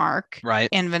her and Mark Right.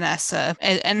 and Vanessa.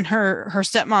 And her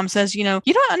stepmom says, you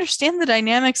don't understand the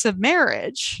dynamics of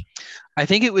marriage. I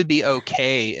think it would be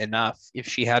okay enough if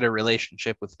she had a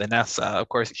relationship with Vanessa. Of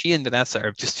course, she and Vanessa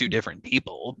are just two different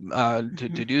people to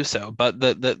do so. But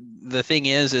the thing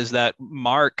is that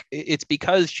Mark, it's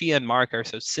because she and Mark are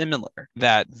so similar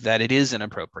that it is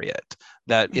inappropriate.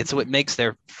 That it's what makes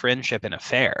their friendship an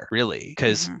affair, really,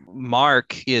 because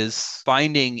Mark is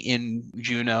finding in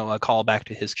Juno a callback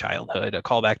to his childhood, a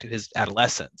callback to his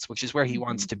adolescence, which is where he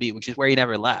wants to be, which is where he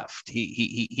never left.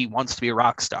 He wants to be a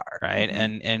rock star, right?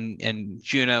 And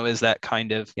Juno is that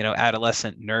kind of,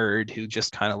 adolescent nerd who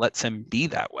just kind of lets him be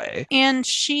that way. And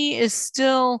she is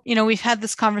still, we've had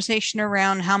this conversation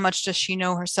around how much does she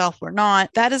know herself or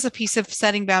not. That is a piece of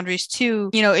setting boundaries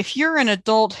too. If you're an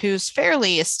adult who's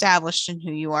fairly established in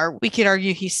who you are, we could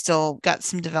argue he's still got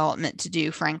some development to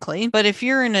do, frankly. But if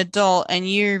you're an adult and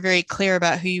you're very clear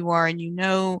about who you are and you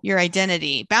know your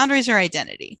identity, boundaries are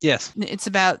identity. Yes. It's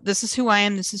about, this is who I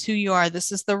am, this is who you are,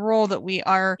 this is the role that we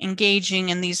are engaging,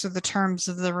 and these are the terms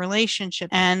of the relationship.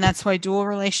 And that's why dual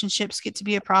relationships get to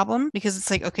be a problem, because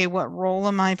it's like, okay, what role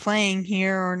am I playing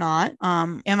here or not?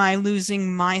 Am I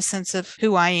losing my sense of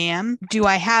who I am? Do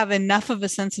I have enough of a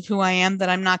sense of who I am that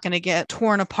I'm not going to get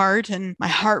torn apart and my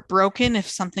heart broken if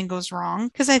something goes wrong?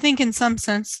 Because I think in some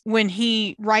sense, when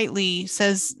he rightly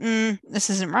says, this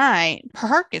isn't right, her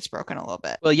heart gets broken a little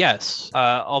bit. Well, yes.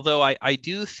 Although I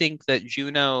do think that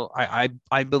Juno,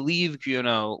 I believe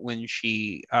Juno when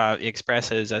she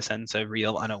expresses a sense of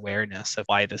real unawareness of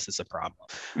why this is a problem.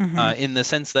 In the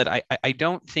sense that I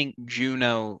don't think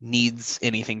Juno needs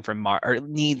anything from Mark, or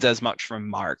needs as much from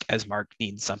Mark as Mark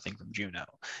needs something from Juno.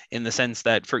 In the sense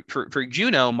that for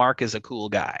Juno, Mark is a cool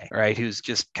guy, right? Who's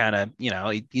just kind of,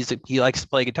 he likes to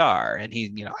play guitar, and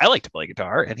I like to play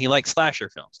guitar, and he likes slasher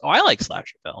films. Oh, I like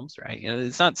slasher films, right?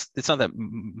 It's not that,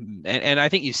 and I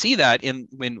think you see that in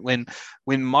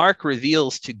when Mark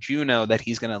reveals to Juno that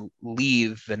he's going to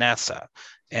leave Vanessa.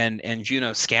 And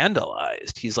Juno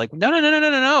scandalized. He's like, no,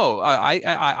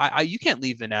 I you can't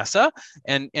leave Vanessa.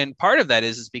 And part of that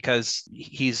is because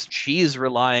she's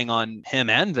relying on him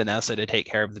and Vanessa to take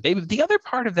care of the baby. But the other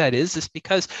part of that is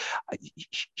because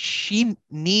she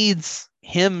needs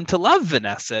him to love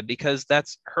Vanessa, because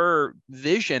that's her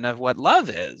vision of what love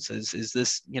is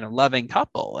this, loving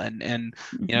couple, and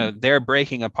their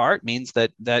breaking apart means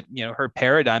that her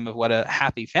paradigm of what a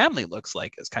happy family looks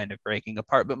like is kind of breaking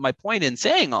apart. But my point in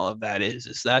saying all of that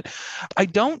is that I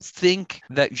don't think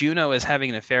that Juno is having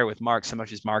an affair with Mark so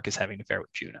much as Mark is having an affair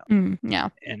with Juno. Yeah.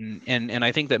 And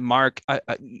I think that Mark,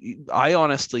 I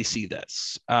honestly see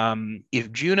this.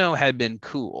 If Juno had been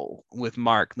cool with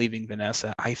Mark leaving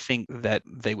Vanessa, I think that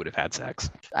they would have had sex.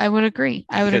 I would agree.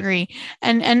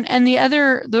 And the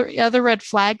other red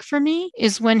flag for me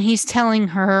is when he's telling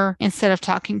her instead of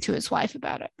talking to his wife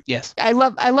about it. Yes. I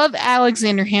love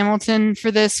Alexander Hamilton for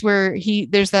this, where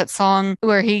there's that song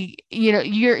where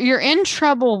you're in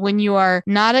trouble when you are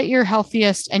not at your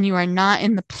healthiest and you are not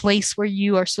in the place where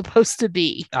you are supposed to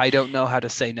be. I don't know how to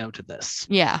say no to this.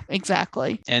 Yeah,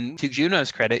 exactly. And to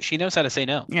Juno's credit, she knows how to say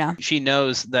no. Yeah. She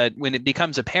knows that when it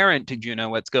becomes apparent to Juno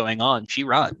what's going on, she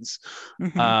runs.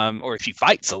 Or she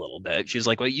fights a little bit. She's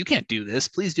like, well, you can't do this.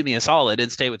 Please do me a solid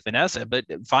and stay with Vanessa. But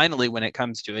finally, when it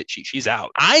comes to it, she's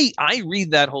out. I read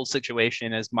that whole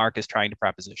situation as Mark is trying to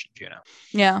proposition Juno.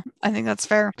 Yeah, I think that's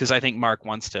fair. Because I think Mark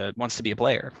wants to be a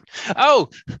player. Oh,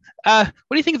 what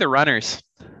do you think of the runners?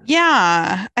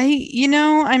 Yeah,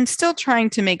 I'm still trying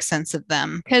to make sense of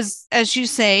them, because as you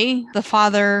say, the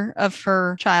father of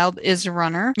her child is a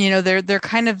runner. They're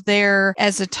kind of there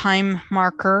as a time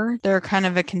marker. They're kind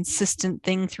of a consistent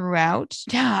thing throughout.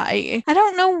 Yeah, I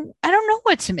don't know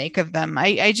what to make of them.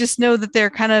 I just know that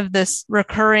they're kind of this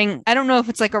recurring, I don't know if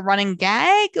it's like a running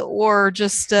gag or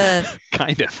just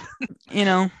kind of.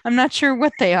 I'm not sure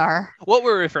what they are. What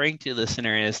we're referring to,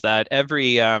 listener, is that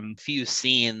every few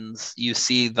scenes you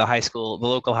see the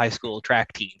local high school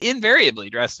track team invariably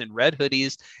dressed in red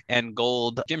hoodies and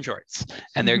gold gym shorts,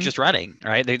 and they're just running,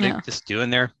 right? They're just doing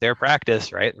their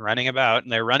practice, right? Running about,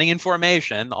 and they're running in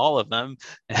formation, all of them.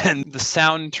 And the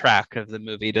soundtrack of the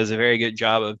movie does a very good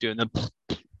job of doing the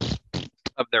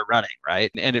of their running,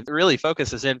 right? And it really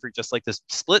focuses in for just like this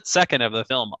split second of the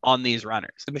film on these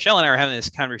runners. So Michelle and I were having this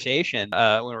conversation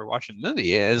when we were watching the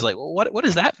movie. Is like, well, what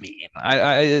does that mean?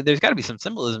 There's got to be some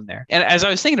symbolism there. And as I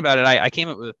was thinking about it, I came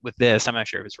up with this. I'm not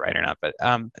sure if it's right or not, but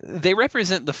they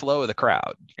represent the flow of the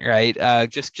crowd, right?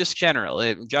 Just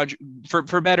general, judge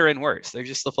for better and worse. They're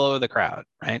just the flow of the crowd,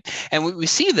 right? And we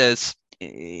see this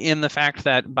in the fact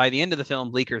that by the end of the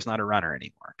film, Bleeker's not a runner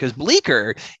anymore, because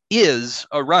Bleeker is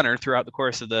a runner throughout the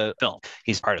course of the film.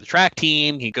 He's part of the track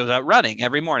team. He goes out running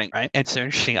every morning, right? And it's so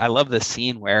interesting. I love this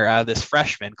scene where this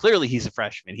freshman, clearly he's a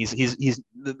freshman. He's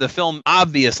the film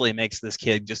obviously makes this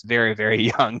kid just very,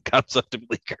 very young, comes up to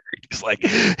Bleeker. He's like,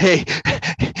 hey,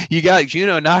 you got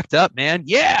Juno knocked up, man.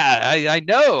 Yeah, I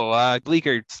know.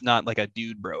 Bleeker's not like a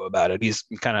dude bro about it. He's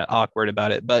kind of awkward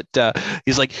about it, but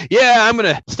he's like, yeah, I'm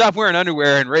going to stop wearing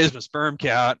underwear and raise my sperm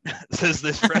count, says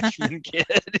this freshman kid.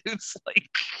 It's like,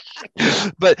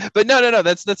 but no.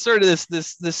 That's sort of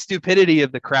this stupidity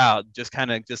of the crowd, just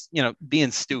kind of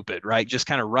being stupid, right? Just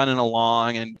kind of running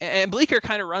along, and Bleeker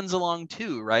kind of runs along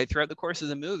too, right? Throughout the course of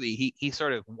the movie, he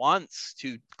sort of wants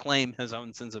to claim his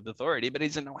own sense of authority, but he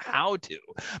doesn't know how to.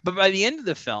 But by the end of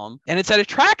the film, and it's at a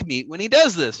track meet when he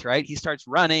does this, right? He starts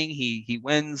running, he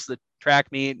wins the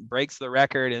track meet, breaks the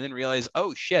record, and then realizes,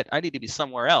 oh shit, I need to be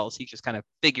somewhere else. He just kind of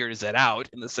figures it out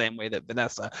in the same way that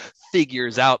Vanessa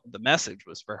figures out the message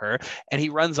was for her, and he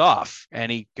runs off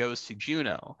and he goes to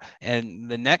Juno. And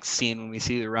the next scene, when we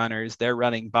see the runners, they're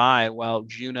running by while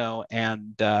Juno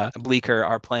and Bleeker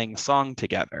are playing a song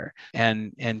together,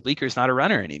 and Bleeker's not a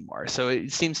runner anymore. So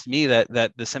it seems to me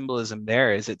that the symbolism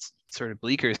there is it's sort of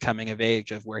Bleeker's coming of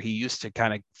age, of where he used to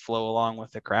kind of flow along with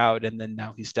the crowd, and then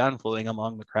now he's done flowing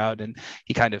along the crowd, and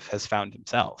he kind of has found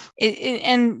himself.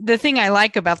 And the thing I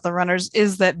like about the runners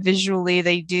is that visually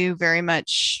they do very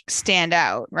much stand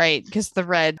out, right? Because the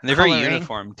red and they're coloring. Very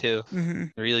uniform too. Mm-hmm.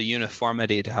 Really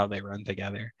uniformity to how they run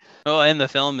together. Well, and the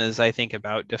film is, I think,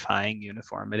 about defying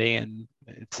uniformity, and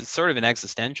it's sort of an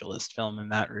existentialist film in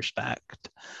that respect.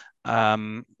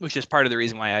 Which is part of the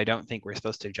reason why I don't think we're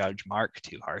supposed to judge Mark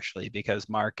too harshly, because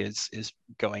Mark is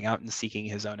going out and seeking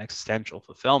his own existential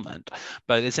fulfillment.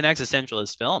 But it's an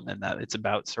existentialist film in that it's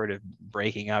about sort of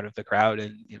breaking out of the crowd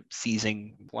and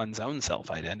seizing one's own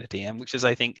self-identity, and which is,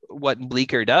 I think, what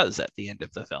Bleeker does at the end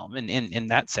of the film. And in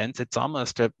that sense, it's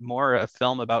almost more a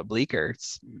film about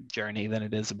Bleeker's journey than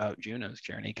it is about Juno's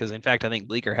journey, because in fact, I think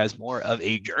Bleeker has more of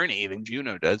a journey than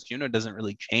Juno does. Juno doesn't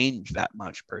really change that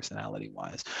much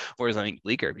personality-wise. Whereas I think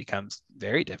Bleeker becomes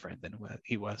very different than what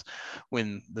he was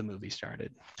when the movie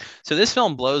started. So this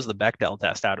film blows the Bechdel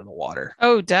test out of the water.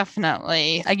 Oh,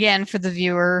 definitely. Again, for the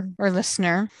viewer or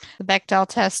listener, the Bechdel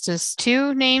test is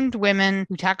two named women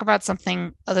who talk about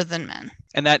something other than men.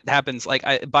 And that happens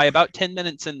by about 10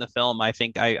 minutes in the film. I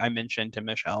think I mentioned to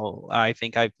Michelle, I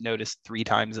think I've noticed 3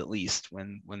 times at least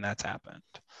when that's happened.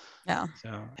 Yeah.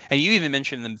 So, and you even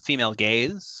mentioned the female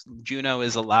gaze. Juno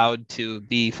is allowed to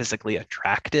be physically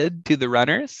attracted to the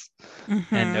runners,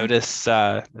 and notice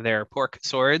their pork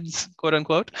swords, quote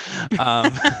unquote.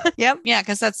 Yep. Yeah,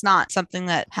 because that's not something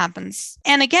that happens.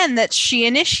 And again, that she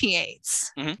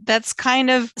initiates. Mm-hmm. That's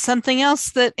kind of something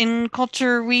else that in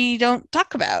culture we don't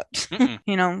talk about.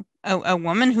 A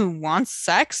woman who wants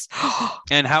sex.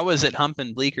 And how was it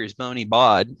humping Bleeker's bony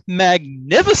bod?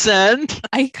 Magnificent!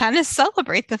 I kind of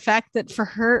celebrate the fact that for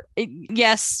her,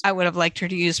 yes, I would have liked her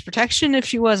to use protection if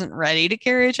she wasn't ready to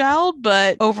carry a child,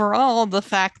 but overall, the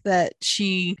fact that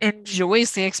she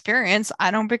enjoys the experience,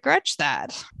 I don't begrudge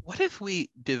that. What if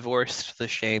we divorced the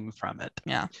shame from it?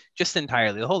 Yeah. Just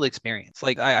entirely, the whole experience.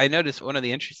 Like, I noticed one of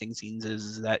the interesting scenes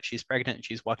is that she's pregnant and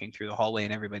she's walking through the hallway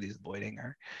and everybody's avoiding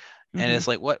her. And it's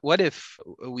like, what if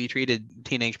we treated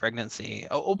teenage pregnancy?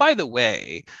 Oh, by the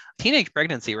way, teenage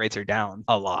pregnancy rates are down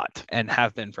a lot and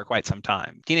have been for quite some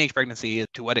time. Teenage pregnancy,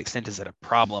 to what extent is it a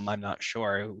problem? I'm not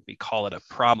sure we call it a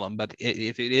problem, but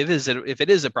if it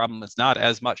is a problem, it's not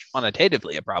as much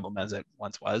quantitatively a problem as it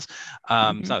once was.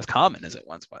 It's not as common as it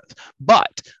once was.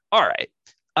 But all right,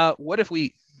 what if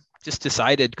we just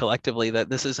decided collectively that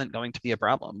this isn't going to be a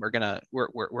problem? We're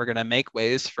gonna make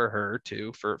ways for her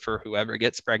for whoever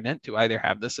gets pregnant to either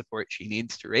have the support she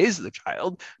needs to raise the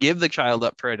child, give the child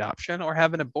up for adoption, or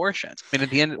have an abortion. I mean, at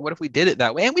the end, what if we did it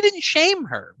that way and we didn't shame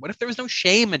her? What if there was no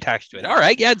shame attached to it? All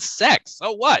right, you had sex,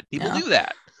 so what? People do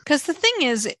that. Because the thing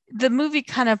is, the movie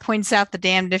kind of points out the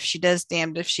damned if she does,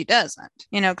 damned if she doesn't,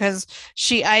 because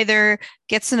she either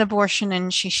gets an abortion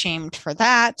and she's shamed for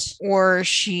that, or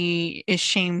she is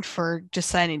shamed for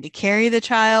deciding to carry the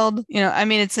child. I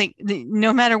mean, it's like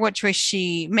no matter what choice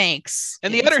she makes.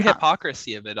 And the utter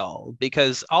hypocrisy of it all,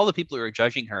 because all the people who are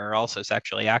judging her are also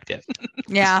sexually active.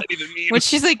 Yeah. Which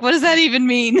she's like, what does that even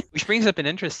mean? Which brings up an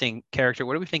interesting character.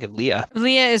 What do we think of Leah?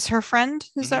 Leah is her friend.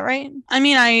 Is that right? I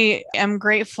mean, I am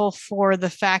grateful grateful for the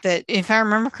fact that, if I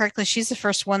remember correctly, she's the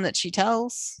first one that she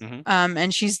tells.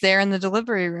 And she's there in the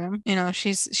delivery room.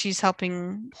 She's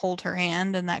helping hold her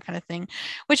hand and that kind of thing.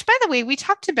 Which, by the way, we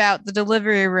talked about the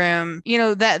delivery room,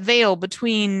 that veil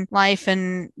between life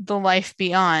and the life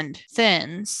beyond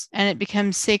thins, and it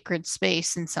becomes sacred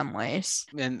space in some ways.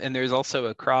 And there's also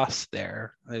a cross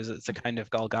there. It's a kind of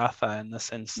Golgotha in the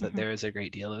sense that there is a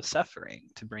great deal of suffering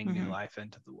to bring new life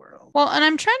into the world. Well, and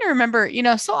I'm trying to remember,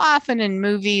 so often in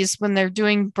movies when they're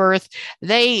doing birth,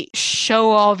 they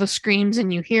show all the screams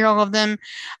and you hear all of them.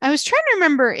 I was trying to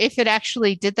remember if it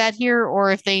actually did that here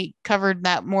or if they covered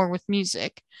that more with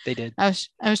music. They did. I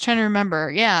was trying to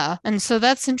remember. Yeah. And so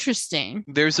that's interesting.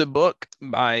 There's a book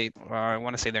by, I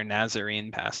want to say they're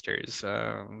Nazarene pastors,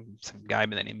 some guy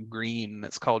by the name Green,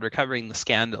 that's called Recovering the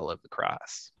Scandal of the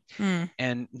Cross.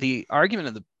 And the argument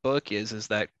of the book is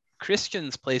that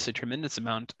Christians place a tremendous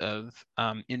amount of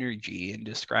energy in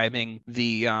describing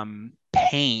the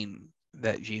pain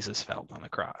that Jesus felt on the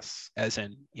cross, as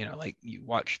in, like you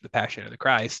watch The Passion of the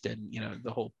Christ and,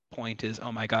 the whole point is,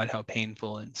 oh my God, how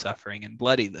painful and suffering and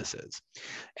bloody this is.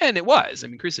 And it was. I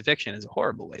mean, crucifixion is a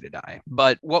horrible way to die.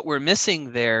 But what we're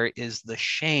missing there is the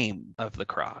shame of the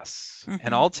cross.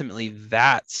 And ultimately,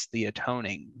 that's the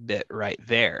atoning bit right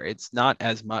there. It's not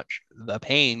as much the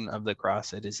pain of the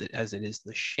cross as it is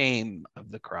the shame of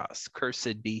the cross.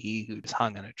 Cursed be he who is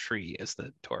hung on a tree, as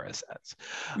the Torah says.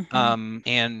 And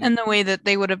the way that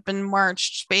they would have been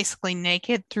marched basically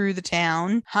naked through the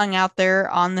town, hung out there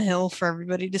on the hill for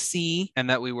everybody to see. And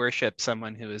that we worship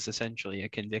someone who is essentially a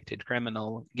convicted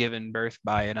criminal given birth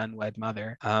by an unwed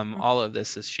mother. All of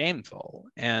this is shameful.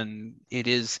 And it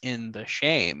is in the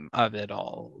shame of it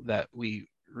all that we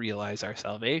realize our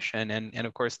salvation. And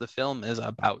of course, the film is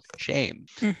about shame.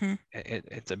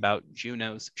 It's about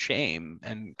Juno's shame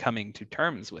and coming to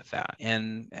terms with that.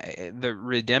 And the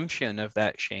redemption of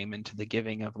that shame into the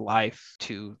giving of life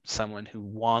to someone who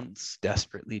wants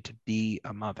desperately to be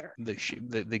a mother.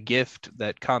 The gift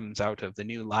that comes out of the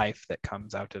new life that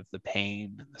comes out of the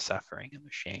pain and the suffering and the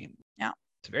shame. Yeah.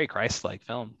 It's a very Christ-like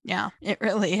film. Yeah, it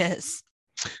really is.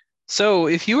 So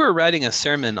if you were writing a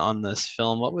sermon on this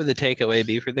film, what would the takeaway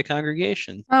be for the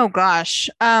congregation? Oh, gosh.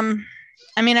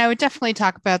 I would definitely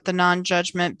talk about the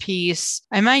non-judgment piece.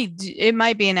 It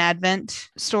might be an Advent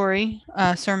story,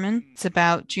 sermon. It's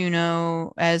about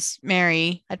Juno as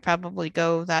Mary. I'd probably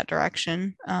go that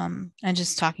direction. And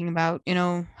just talking about,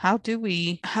 how do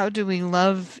we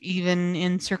love even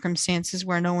in circumstances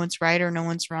where no one's right or no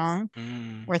one's wrong,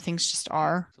 where things just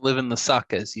are. Live in the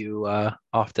suck, as you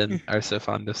often are so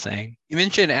fond of saying. You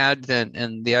mentioned Advent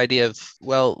and the idea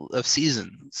of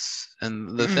seasons.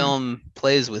 And the film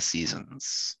plays with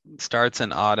seasons. It starts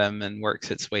in autumn and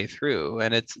works its way through.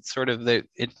 And it's sort of it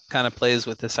kind of plays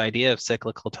with this idea of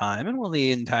cyclical time. And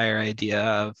the entire idea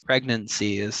of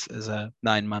pregnancy is a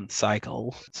 9-month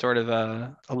cycle, sort of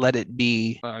a let it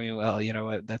be.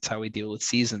 That's how we deal with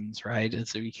seasons, right? And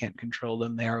so you can't control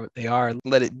them. They are what they are.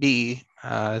 Let it be.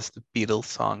 As the Beatles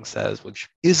song says, which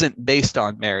isn't based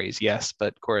on Mary's yes,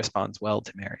 but corresponds well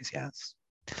to Mary's yes.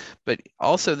 But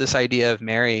also this idea of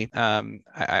Mary,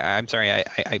 I'm sorry,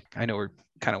 I know we're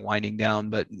kind of winding down,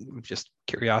 but just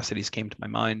curiosities came to my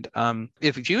mind.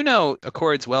 If Juno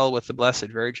accords well with the Blessed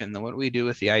Virgin, then what do we do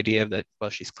with the idea that,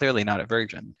 she's clearly not a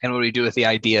virgin? And what do we do with the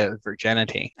idea of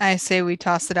virginity? I say we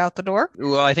toss it out the door.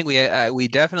 Well, I think we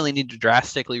definitely need to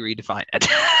drastically redefine it.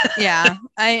 Yeah,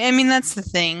 I mean, that's the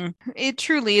thing. It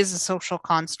truly is a social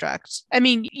construct. I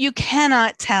mean, you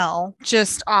cannot tell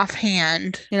just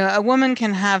offhand. A woman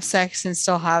can have sex and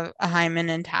still have a hymen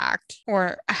intact,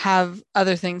 or have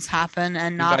other things happen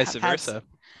and not vice versa.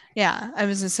 Yeah, I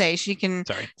was gonna say she can.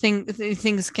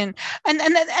 Things can, and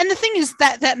the thing is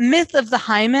that myth of the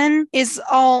hymen is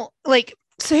all like.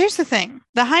 So here's the thing: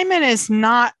 the hymen is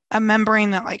not a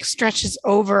membrane that stretches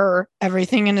over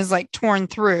everything and is torn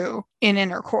through in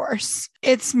intercourse.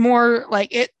 It's more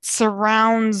like it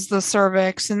surrounds the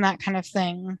cervix and that kind of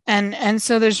thing. And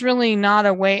so there's really not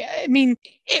a way. I mean,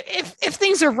 if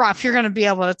things are rough, you're going to be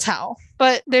able to tell.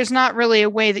 But there's not really a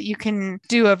way that you can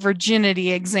do a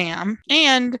virginity exam.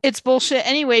 And it's bullshit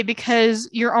anyway, because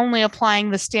you're only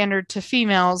applying the standard to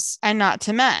females and not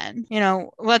to men.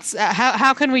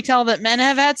 How can we tell that men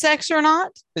have had sex or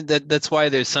not? That's why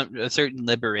there's a certain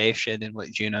liberation in what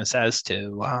Juno says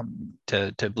to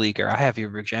Bleecker. I have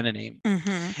your virginity.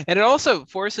 And it also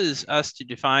forces us to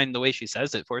define, the way she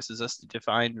says it, forces us to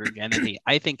define virginity,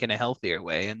 I think, in a healthier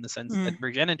way, in the sense that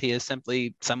virginity is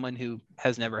simply someone who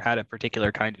has never had a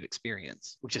particular kind of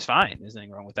experience, which is fine. There's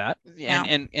nothing wrong with that. Yeah.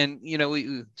 And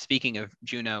we, speaking of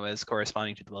Juno as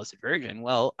corresponding to the Blessed Virgin,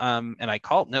 well, and I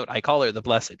call her the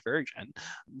Blessed Virgin.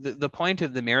 The point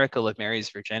of the miracle of Mary's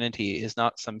virginity is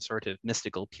not some sort of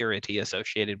mystical purity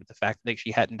associated with the fact that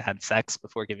she hadn't had sex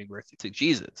before giving birth to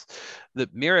Jesus. The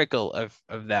miracle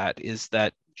of that is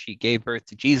that she gave birth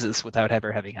to Jesus without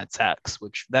ever having had sex,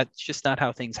 which that's just not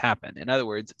how things happen. In other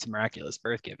words, it's miraculous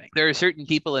birth giving. There are certain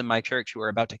people in my church who are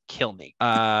about to kill me.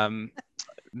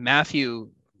 Matthew,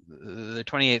 the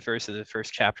 28th verse of the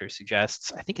first chapter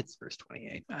suggests, I think it's verse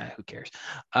 28, who cares,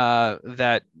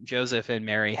 that Joseph and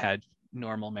Mary had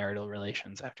normal marital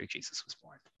relations after Jesus was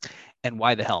born. And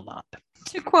why the hell not?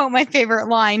 To quote my favorite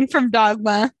line from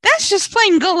Dogma, that's just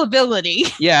plain gullibility.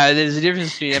 Yeah, there's a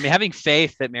difference between, having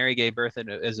faith that Mary gave birth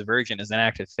as a virgin is an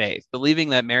act of faith. Believing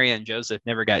that Mary and Joseph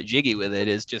never got jiggy with it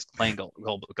is just plain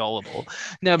gullible.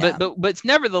 No, yeah. but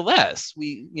nevertheless,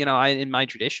 we, in my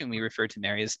tradition, we refer to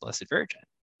Mary as Blessed Virgin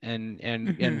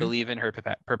and believe in her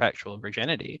perpetual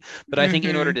virginity. But I think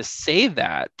in order to say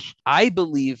that, I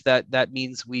believe that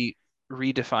means we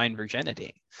redefine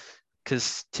virginity.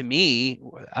 Because to me,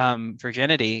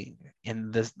 virginity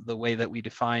in the way that we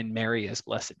define Mary as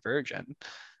Blessed Virgin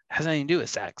has nothing to do with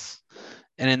sex.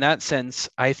 And in that sense,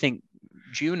 I think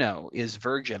Juno is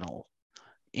virginal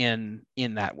in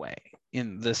that way,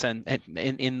 in the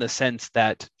sense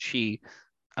that she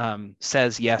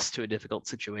says yes to a difficult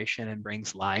situation and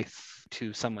brings life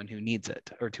to someone who needs it,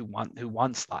 or who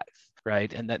wants life.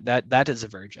 Right. And that is a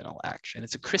virginal action.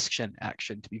 It's a Christian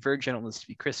action. To be virginal is to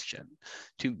be Christian,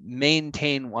 to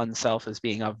maintain oneself as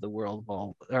being of the world,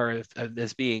 or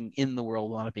as being in the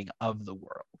world while not being of the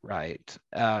world. Right.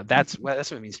 That's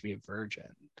what it means to be a virgin.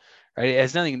 Right. It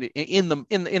has nothing to,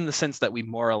 in the sense that we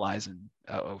moralize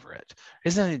over it. It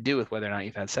has nothing to do with whether or not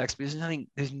you've had sex, because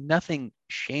there's nothing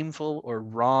shameful or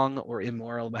wrong or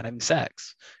immoral about having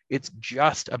sex. It's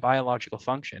just a biological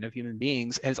function of human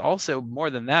beings. And it's also, more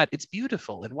than that, it's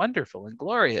beautiful and wonderful and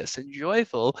glorious and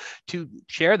joyful to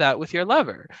share that with your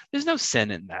lover. There's no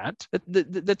sin in that.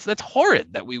 That's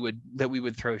horrid that we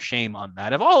would throw shame on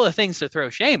that, of all the things to throw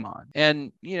shame on.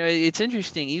 And it's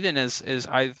interesting, even as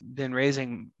I've been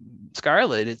raising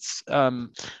Scarlett, it's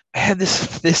I had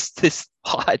this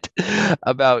thought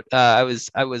about I was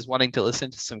wanting to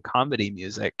listen to some comedy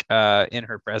music in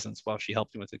her presence while she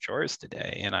helped me with the chores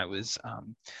today, and I was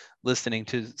listening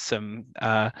to some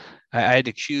I had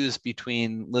to choose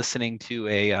between listening to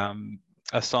a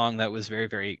song that was very,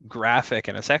 very graphic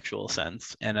in a sexual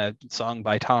sense, and a song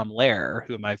by Tom Lehrer,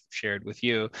 whom I've shared with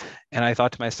you. And I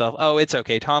thought to myself, oh, it's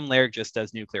okay, Tom Lehrer just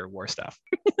does nuclear war stuff.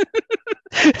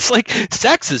 It's like,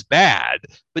 sex is bad,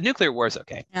 but nuclear war is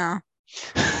okay. Yeah.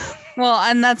 Well,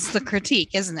 and that's the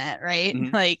critique, isn't it? Right?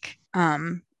 Mm-hmm. Like,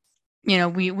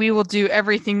 we will do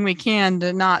everything we can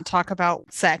to not talk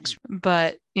about sex,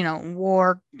 but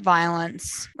war,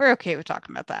 violence, we're okay with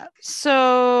talking about that.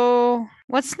 So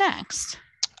what's next?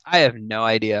 I have no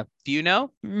idea. Do you know?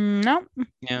 No.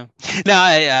 Yeah.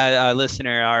 No,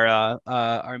 listener,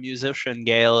 our musician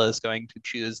Gail is going to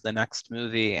choose the next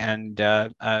movie, and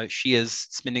she is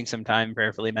spending some time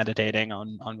prayerfully meditating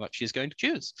on what she's going to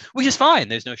choose, which is fine.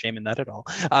 There's no shame in that at all.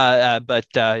 But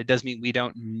it does mean we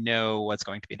don't know what's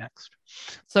going to be next.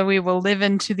 So we will live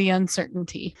into the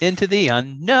uncertainty. Into the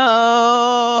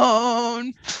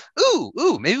unknown. Ooh,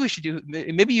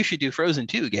 maybe you should do Frozen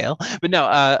 2, Gail. But no,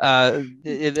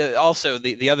 also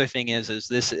the other thing is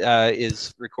this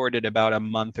is recorded about a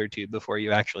month or two before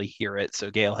you actually hear it, so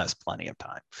Gail has plenty of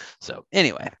time. So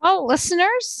anyway. Well,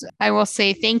 listeners, I will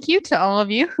say thank you to all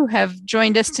of you who have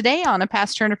joined us today on A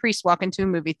Pastor and a Priest Walk into a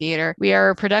Movie Theater. We are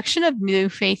a production of New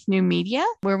Faith, New Media,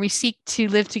 where we seek to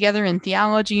live together in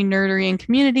theology, nerdery, and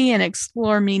community, and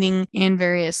explore meaning in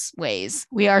various ways.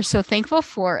 We are so thankful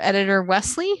for editor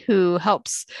Wesley, who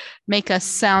helps make us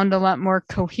sound a lot more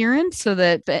coherent so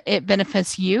that it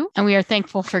benefits you. And we are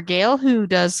thankful for Gail, who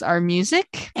does our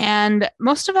music. And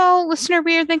most of all, listener,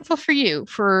 we are thankful for you,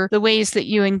 for the ways that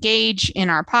you engage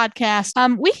in our podcast.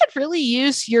 We could really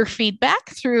use your feedback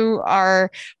through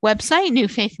our website,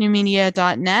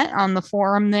 newfaithnewmedia.net, on the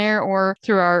forum there, or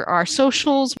through our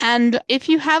socials. And if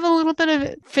you have a little bit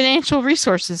of financial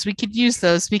resources, we could use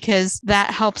those, because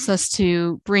that helps us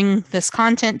to bring this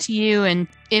content to you. And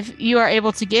if you are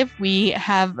able to give, we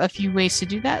have a few ways to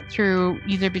do that, through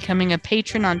either becoming a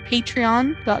patron on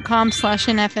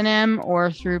patreon.com/nfnm,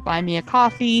 or through Buy Me a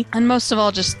Coffee. And most of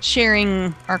all, just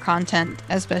sharing our content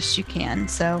as best you can.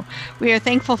 So we are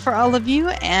thankful for all of you,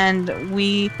 and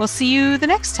we will see you the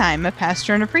next time A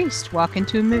Pastor and a Priest Walk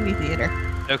into a Movie Theater.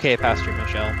 Okay, Pastor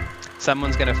Michelle.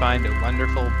 Someone's going to find a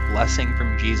wonderful blessing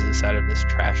from Jesus out of this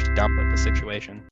trash dump of a situation.